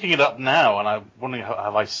 I'm looking it up now, and I'm wondering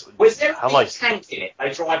Was there a tank in it?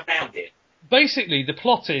 They drive round it. Basically, the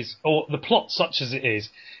plot such as it is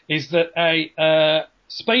that a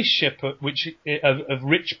spaceship of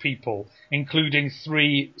rich people, including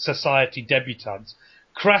 3 society debutantes,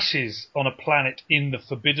 crashes on a planet in the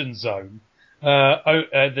Forbidden Zone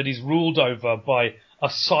that is ruled over by a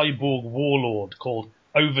cyborg warlord called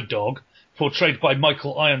Overdog, portrayed by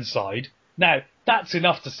Michael Ironside. Now, that's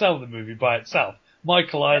enough to sell the movie by itself.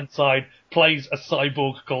 Michael Ironside plays a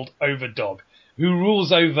cyborg called Overdog, who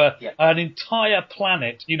rules over an entire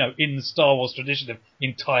planet, in the Star Wars tradition of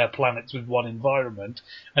entire planets with one environment,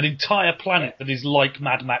 an entire planet that is like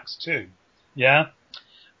Mad Max 2. Yeah?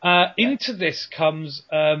 Into this comes,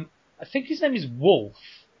 I think his name is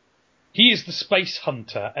Wolf. He is the space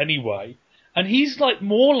hunter, anyway. And he's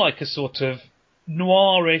more like a sort of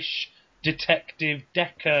noirish detective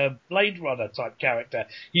Decker Blade Runner type character.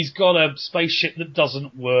 He's got a spaceship that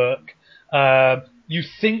doesn't work. You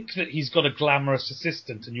think that he's got a glamorous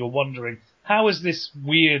assistant, and you're wondering, how has this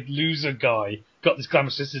weird loser guy got this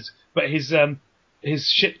glamorous assistant? But his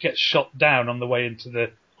ship gets shot down on the way into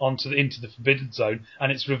the Forbidden Zone,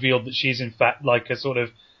 and it's revealed that she's in fact like a sort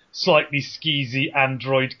of slightly skeezy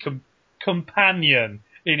android companion,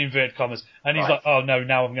 in inverted commas, and he's like, oh no,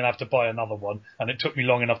 now I'm going to have to buy another one, and it took me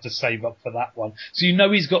long enough to save up for that one. So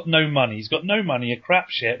he's got no money. He's got no money, a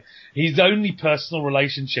crap ship. His only personal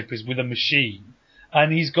relationship is with a machine,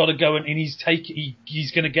 and he's got to go and he's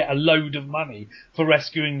going to get a load of money for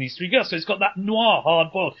rescuing these 3 girls. So it's got that noir,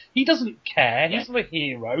 hard-boiled. He doesn't care. He's not a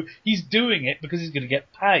hero. He's doing it because he's going to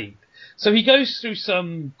get paid. So he goes through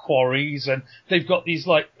some quarries, and they've got these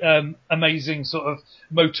amazing sort of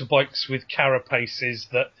motorbikes with carapaces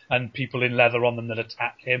and people in leather on them that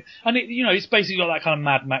attack him. And it's basically got that kind of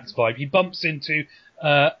Mad Max vibe. He bumps into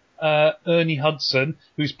Ernie Hudson,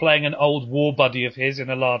 who's playing an old war buddy of his in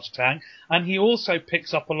a large tank, and he also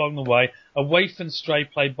picks up along the way a waif and stray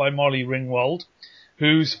played by Molly Ringwald,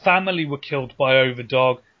 whose family were killed by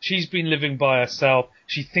Overdog. She's been living by herself.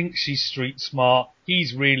 She thinks she's street smart.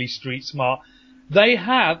 He's really street smart. They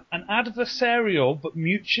have an adversarial but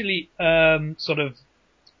mutually sort of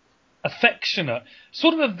affectionate,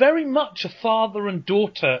 sort of a very much a father and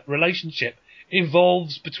daughter relationship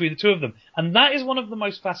evolves between the 2 of them. And that is one of the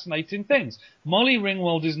most fascinating things. Molly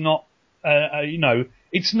Ringwald is not, they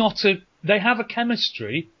have a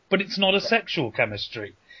chemistry, but it's not a sexual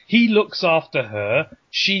chemistry. He looks after her.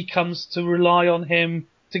 She comes to rely on him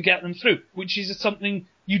to get them through, which is something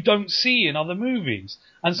you don't see in other movies.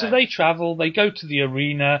 And so they travel, they go to the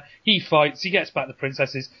arena, he fights, he gets back the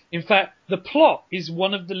princesses. In fact, the plot is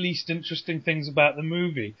one of the least interesting things about the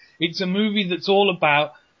movie. It's a movie that's all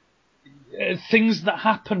about things that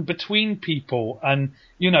happen between people and,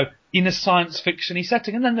 in a science fiction-y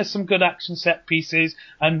setting. And then there's some good action set pieces,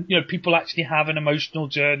 and, people actually have an emotional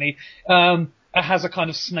journey. It has a kind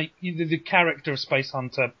of snake, the character of Space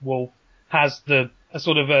Hunter Wolf has a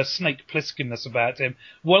sort of a Snake Plissken-ness about him.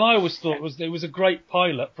 What I always thought was there was a great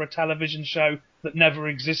pilot for a television show that never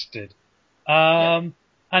existed. And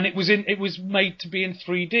it was made to be in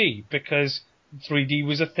 3D because 3D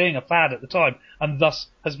was a thing, a fad at the time, and thus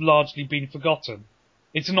has largely been forgotten.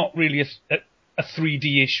 It's not really a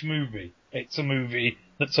 3D-ish movie. It's a movie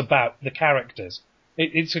that's about the characters.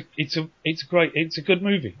 It's a good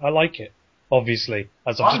movie. I like it. Obviously,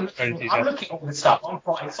 as I'm looking at all this stuff. I'm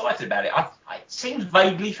quite excited about it. It seems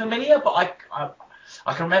vaguely familiar, but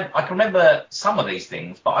I can remember some of these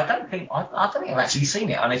things, but I don't think I've actually seen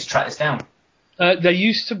it. I need to track this down. They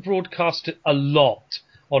used to broadcast it a lot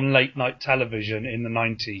on late night television in the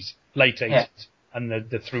 90s, late 80s, and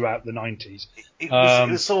the throughout the 90s. It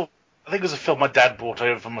was sort of, I think it was a film my dad brought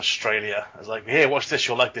over from Australia. I was like, here, watch this,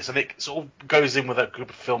 you'll like this. And it sort of goes in with a group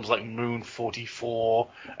of films like Moon 44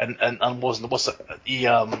 and what's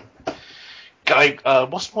the guy,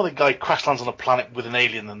 what's more the guy crash lands on a planet with an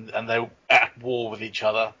alien and they're at war with each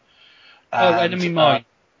other. Enemy Mine.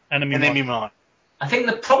 Enemy Mine. I think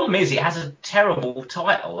the problem is it has a terrible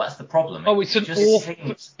title. That's the problem. It's an awful.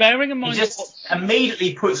 Bearing in mind, it just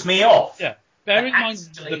immediately puts me off. Yeah. Bearing in mind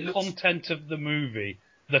the content of the movie,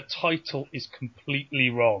 the title is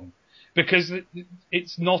completely wrong because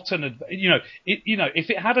it's not if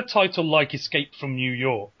it had a title like Escape from New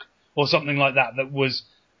York or something like that was,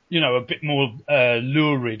 a bit more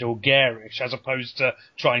lurid or garish as opposed to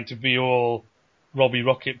trying to be all Robbie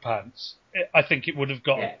Rocket Pants, I think it would have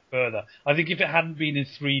got a lot further. I think if it hadn't been in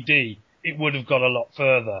 3D, it would have got a lot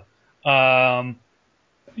further.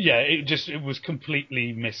 It was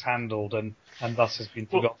completely mishandled and thus has been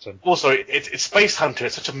forgotten. Also, it's Space Hunter.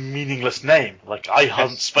 It's such a meaningless name. Like, I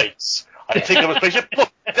hunt space. I think of a spaceship. Look,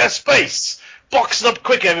 there's space. Box it up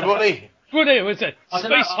quick, everybody. Good idea, was it?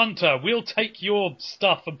 Space Hunter, we'll take your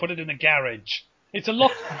stuff and put it in a garage. It's a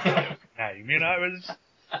lot name,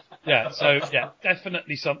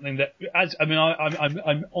 definitely something that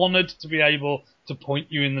I'm honoured to be able to point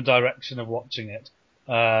you in the direction of watching it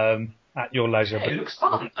at your leisure. It looks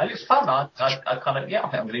fun. I think I'm going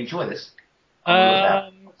to enjoy this.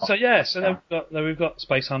 We've got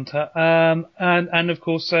Space Hunter, and of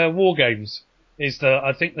course War Games is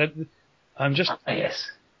I think that yes.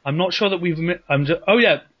 I'm not sure that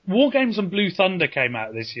War Games and Blue Thunder came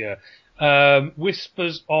out this year.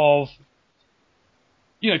 Whispers of,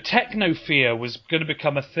 techno-fear was going to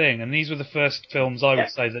become a thing, and these were the first films I would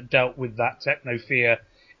say that dealt with that techno-fear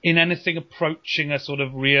in anything approaching a sort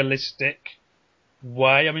of realistic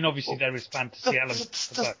way. I mean, obviously there is fantasy elements.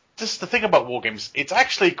 This the thing about War Games. It's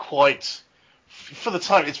actually quite, for the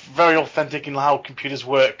time, it's very authentic in how computers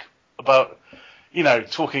work. About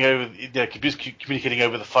talking over, communicating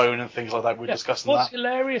over the phone and things like that. We're discussing What's that.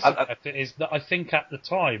 hilarious about it is that I think at the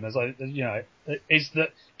time, is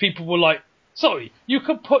that people were like, sorry, you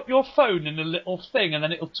can put your phone in a little thing and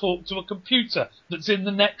then it'll talk to a computer that's in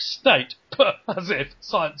the next state. As if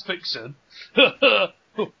science fiction.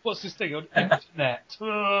 What's this thing on internet? Do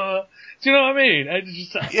you know what I mean? But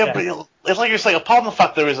it's like you're saying, apart from the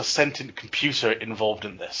fact there is a sentient computer involved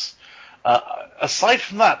in this, aside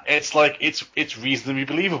from that, it's like it's reasonably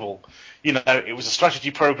believable. It was a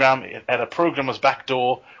strategy program. It had a programmer's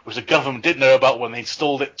backdoor, which the government didn't know about when they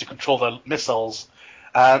installed it to control their missiles.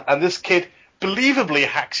 And this kid believably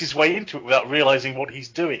hacks his way into it without realizing what he's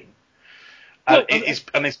doing. And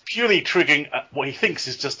it's purely triggering what he thinks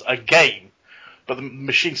is just a game, but the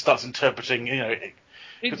machine starts interpreting.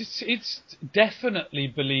 It's definitely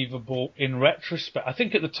believable in retrospect. I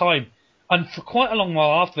think at the time. And for quite a long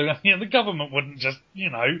while after, the government wouldn't just,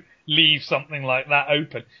 leave something like that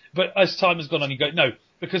open. But as time has gone on, you go, no,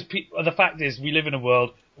 because the fact is we live in a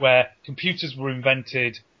world where computers were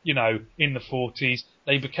invented, in the 40s.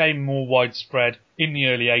 They became more widespread in the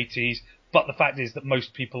early 80s. But the fact is that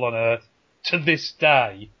most people on Earth, to this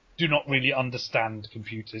day, do not really understand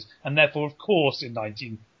computers. And therefore, of course, in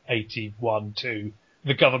 1981-2,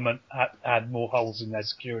 the government had more holes in their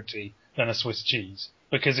security than a Swiss cheese.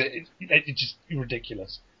 Because it's just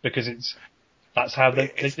ridiculous. Because that's how they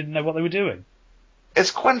didn't know what they were doing.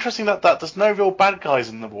 It's quite interesting that there's no real bad guys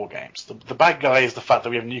in the War Games. The bad guy is the fact that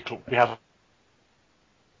we have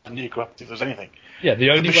a nuclear if there's anything. Yeah,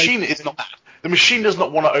 the machine is not that. The machine does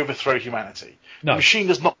not want to overthrow humanity. No. The machine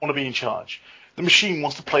does not want to be in charge. The machine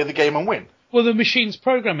wants to play the game and win. Well, the machine's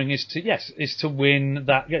programming is to win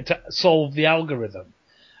to solve the algorithm.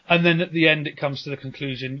 And then at the end, it comes to the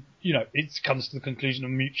conclusion, of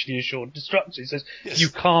mutually assured destruction. It says, you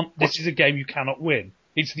can't, this is a game you cannot win.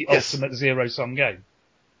 It's the ultimate zero-sum game.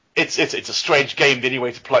 It's a strange game. The only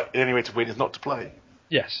way to win is not to play.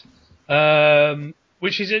 Yes.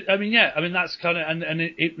 Which is it. That's kind of, and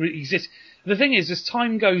it exists. The thing is, as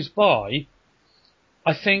time goes by,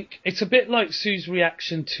 I think it's a bit like Sue's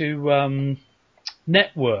reaction to,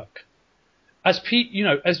 Network. As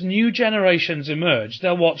new generations emerge,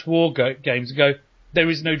 they'll watch war games and go, there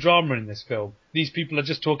is no drama in this film. These people are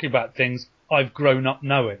just talking about things I've grown up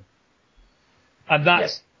knowing. And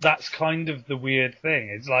that's kind of the weird thing.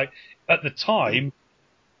 It's like, at the time,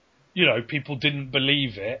 people didn't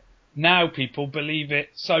believe it. Now people believe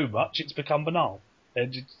it so much it's become banal.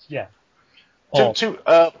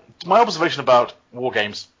 My observation about War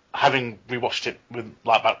Games, having rewatched it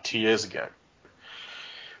about 2 years ago.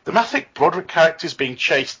 The Matthew Broderick character is being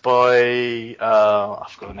chased by I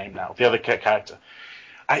forgot the name now. The other character.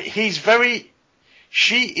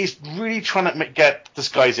 She is really trying to get this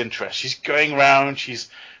guy's interest. She's going around. She's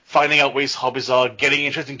finding out what his hobbies are, getting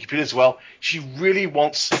interested in computers as well. She really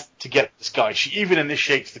wants to get this guy. She even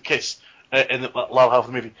initiates the kiss in the latter half of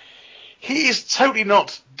the movie. He is totally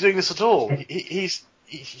not doing this at all.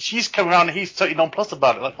 She's coming around and he's totally nonplussed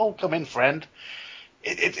about it. Like, oh, come in, friend.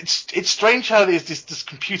 It's strange how there's this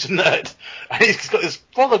computer nerd, and he's got this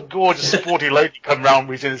rather gorgeous, sporty lady come around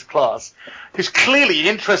who's in his class, who's clearly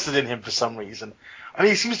interested in him for some reason, and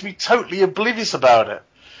he seems to be totally oblivious about it.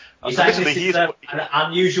 Is that an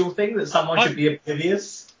unusual thing that someone should be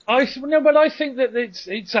oblivious? I think that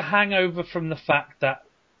it's a hangover from the fact that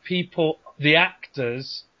the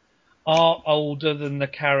actors, are older than the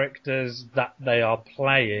characters that they are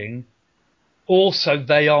playing. Also,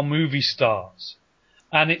 they are movie stars.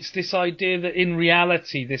 And it's this idea that in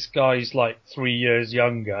reality, this guy's like 3 years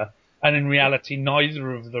younger, and in reality,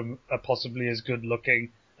 neither of them are possibly as good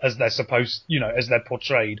looking as they're supposed, as they're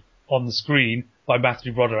portrayed on the screen by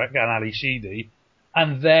Matthew Broderick and Ali Sheedy.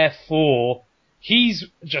 And therefore, he's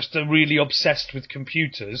just really obsessed with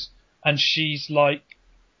computers, and she's like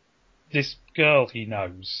this girl he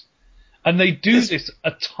knows. And they do this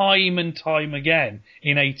a time and time again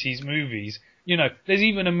in 80s movies. There's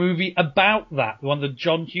even a movie about that, the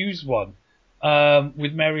John Hughes one,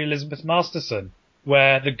 with Mary Elizabeth Masterson,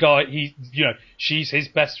 where the guy, she's his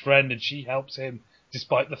best friend and she helps him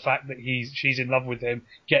despite the fact that she's in love with him,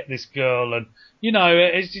 get this girl, and,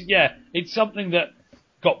 it's something that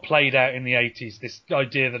got played out in the 80s, this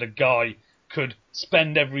idea that a guy could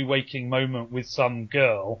spend every waking moment with some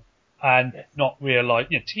girl and not realise,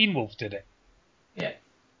 Teen Wolf did it. Yeah.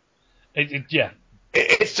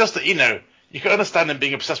 It's just that, you can understand him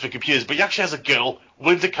being obsessed with computers, but he actually has a girl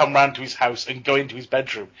willing to come round to his house and go into his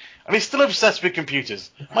bedroom. And he's still obsessed with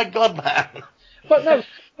computers. My God, man. But no,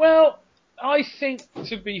 well, I think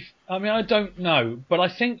I don't know, but I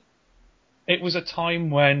think it was a time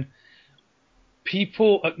when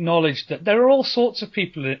people acknowledged that there are all sorts of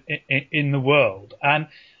people in the world. And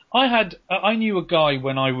I knew a guy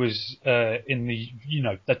when I was in the,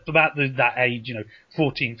 about that age,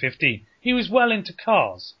 14, 15. He was well into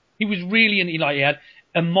cars. He was really he had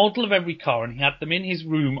a model of every car, and he had them in his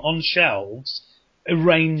room on shelves,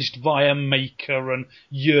 arranged via maker and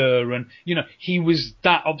year, and he was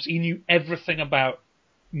he knew everything about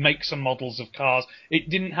makes and models of cars. It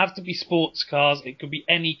didn't have to be sports cars; it could be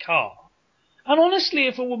any car. And honestly,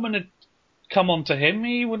 if a woman had come onto him,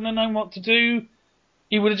 he wouldn't have known what to do.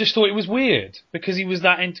 He would have just thought it was weird because he was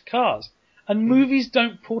that into cars. And movies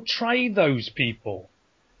don't portray those people.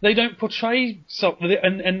 They don't portray something,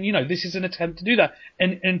 and this is an attempt to do that,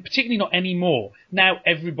 and particularly not anymore. Now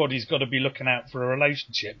everybody's got to be looking out for a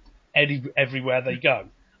relationship everywhere they go,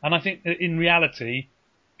 and I think that in reality,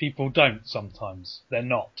 people don't sometimes. They're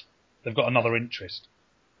not. They've got another interest.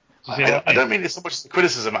 I don't mean it's so much as the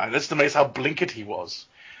criticism, man. It's amazing how blinkered he was.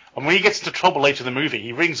 And when he gets into trouble later in the movie,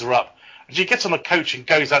 he rings her up, and she gets on a coach and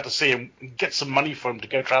goes out to see him and gets some money for him to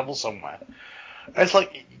go travel somewhere. It's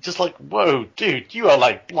just like, whoa, dude, you are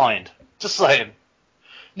like blind. Just saying.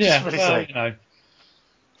 Yeah, really saying.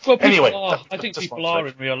 Well, anyway, I think people are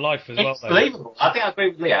in real life as well. It's believable. I think I agree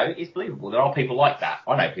with Leo. It's believable. There are people like that.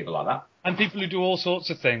 I know people like that. And people who do all sorts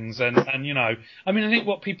of things. And I think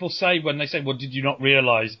what people say when they say, well, did you not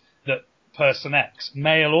realise that person X,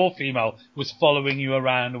 male or female, was following you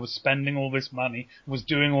around, was spending all this money, was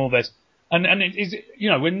doing all this. And it is,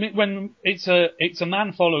 when it's a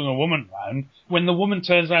man following a woman around, when the woman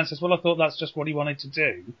turns around and says, well, I thought that's just what he wanted to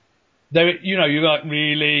do. You're like,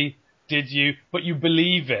 really? Did you? But you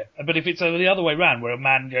believe it. But if it's the other way around, where a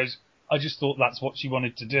man goes, I just thought that's what she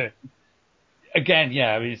wanted to do. Again,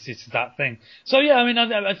 it's that thing. So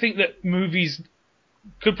I think that movies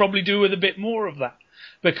could probably do with a bit more of that.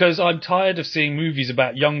 Because I'm tired of seeing movies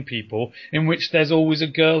about young people in which there's always a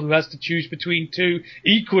girl who has to choose between two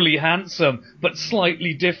equally handsome but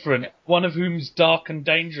slightly different, one of whom's dark and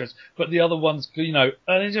dangerous, but the other one's,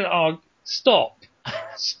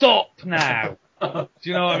 stop now. Do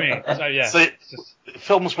you know what I mean? So yeah. So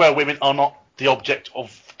films where women are not the object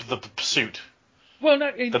of the pursuit. Well,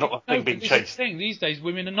 no, they're not the thing being chased. These days,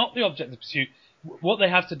 women are not the object of the pursuit. What they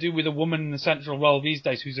have to do with a woman in the central role these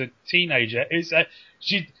days who's a teenager is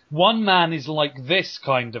one man is like this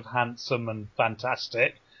kind of handsome and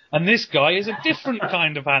fantastic, and this guy is a different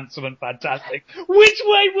kind of handsome and fantastic. Which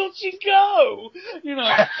way will she go?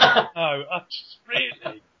 No,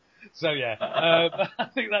 really. So yeah, I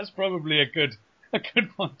think that's probably a good a good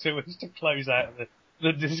one to us to close out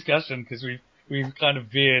the discussion, because we've kind of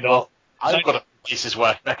veered Well, off. I've got places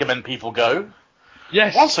where I recommend people go.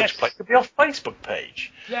 Yes. One such place could be our Facebook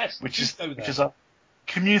page. Yes. Which is a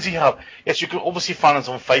community hub. Yes, you can obviously find us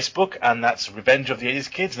on Facebook, and that's Revenge of the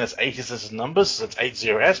 80s Kids, and that's 80s as numbers, so that's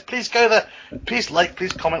 80S. Please go there. Please like,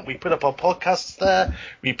 please comment. We put up our podcasts there.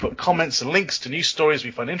 We put comments and links to news stories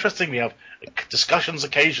we find interesting. We have discussions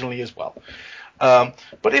occasionally as well.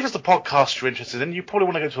 But if it's the podcast you're interested in, you probably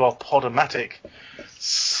want to go to our Podomatic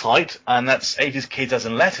site, and that's 80s Kids as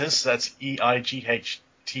in letters. That's EIGHTIES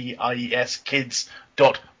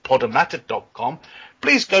kids.podomatic.com.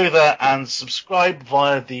 Please go there and subscribe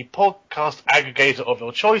via the podcast aggregator of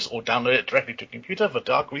your choice, or download it directly to your computer for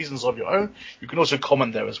dark reasons of your own. You can also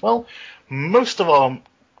comment there as well. Most of our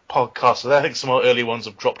podcasts, I think some of our early ones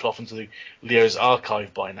have dropped off into the Leo's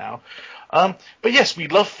archive by now. But yes, we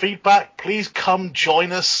love feedback. Please come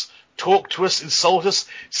join us, talk to us, insult us,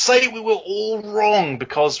 say we were all wrong,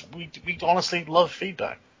 because we honestly love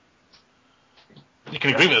feedback. You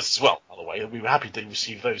can agree with us as well, by the way. We were happy to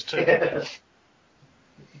receive those too.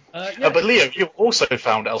 But Leo, you've also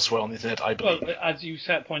found elsewhere on the internet, I believe. Well, as you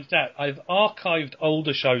pointed out, I've archived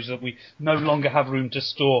older shows that we no longer have room to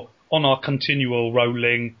store on our continual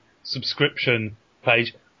rolling subscription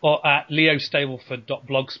page, or at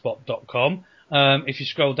leostableford.blogspot.com. If you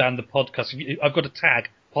scroll down the podcast, I've got a tag,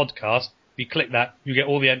 podcast. If you click that, you get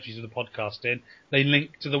all the entries of the podcast in. They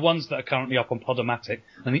link to the ones that are currently up on Podomatic,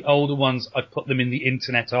 and the older ones, I've put them in the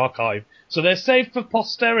Internet Archive. So they're saved for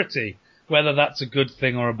posterity. Whether that's a good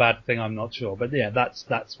thing or a bad thing, I'm not sure. But yeah,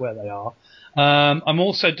 that's where they are. I'm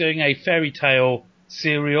also doing a fairy tale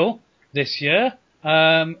serial this year,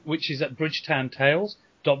 which is at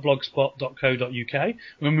bridgetown.tales.blogspot.co.uk.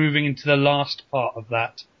 We're moving into the last part of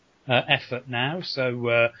that effort now.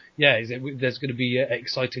 So, there's going to be an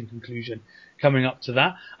exciting conclusion coming up to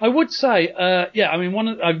that. I would say,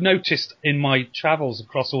 I've noticed in my travels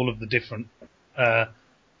across all of the different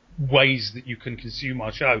ways that you can consume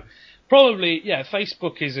our show, probably,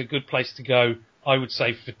 Facebook is a good place to go, I would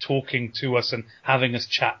say, for talking to us and having us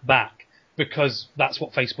chat back, because that's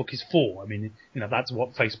what Facebook is for. I mean, that's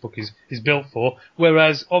what Facebook is built for.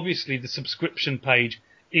 Whereas, obviously, the subscription page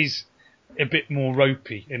is a bit more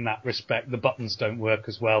ropey in that respect. The buttons don't work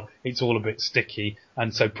as well. It's all a bit sticky.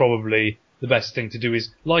 And so probably the best thing to do is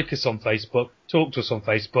like us on Facebook, talk to us on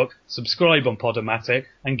Facebook, subscribe on Podomatic,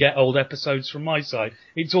 and get old episodes from my site.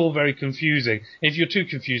 It's all very confusing. If you're too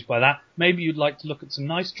confused by that, maybe you'd like to look at some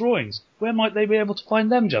nice drawings. Where might they be able to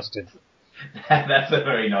find them, Justin? That's a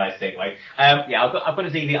very nice segue. I've got a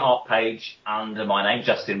DeviantArt page under my name,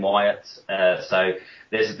 Justin Wyatt. So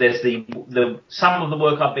there's the some of the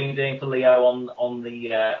work I've been doing for Leo on the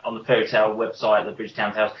fairy tale website, the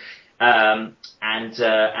Bridgetown Tales, and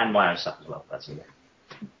my own stuff as well. That's all.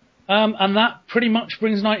 And that pretty much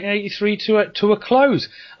brings 1983 to a close.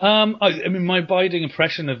 I mean, my abiding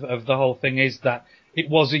impression of the whole thing is that it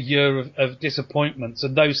was a year of disappointments,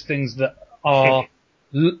 and those things that are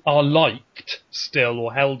liked still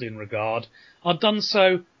or held in regard are done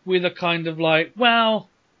so with a kind of like, well,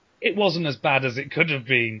 it wasn't as bad as it could have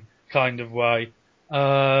been kind of way,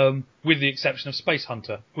 with the exception of Space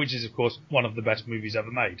Hunter, which is, of course, one of the best movies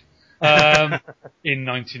ever made. In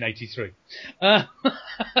 1983.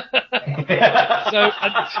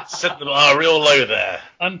 Set the bar real low there.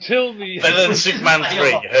 Until the better than Superman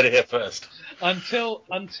 3. You heard it here first. Until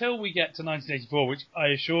we get to 1984, which I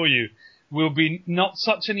assure you will be not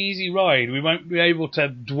such an easy ride. We won't be able to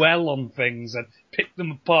dwell on things and pick them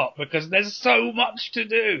apart because there's so much to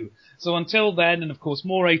do. So until then, and of course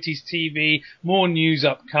more 80s TV, more news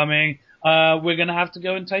upcoming, we're going to have to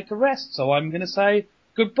go and take a rest. So I'm going to say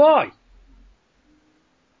goodbye.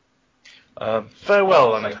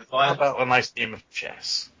 Farewell, and how about a nice game of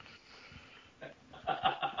chess?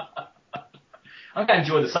 I'm going to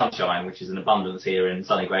enjoy the sunshine, which is in abundance here in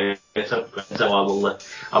sunny Grey. So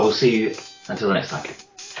I will see you until the next time.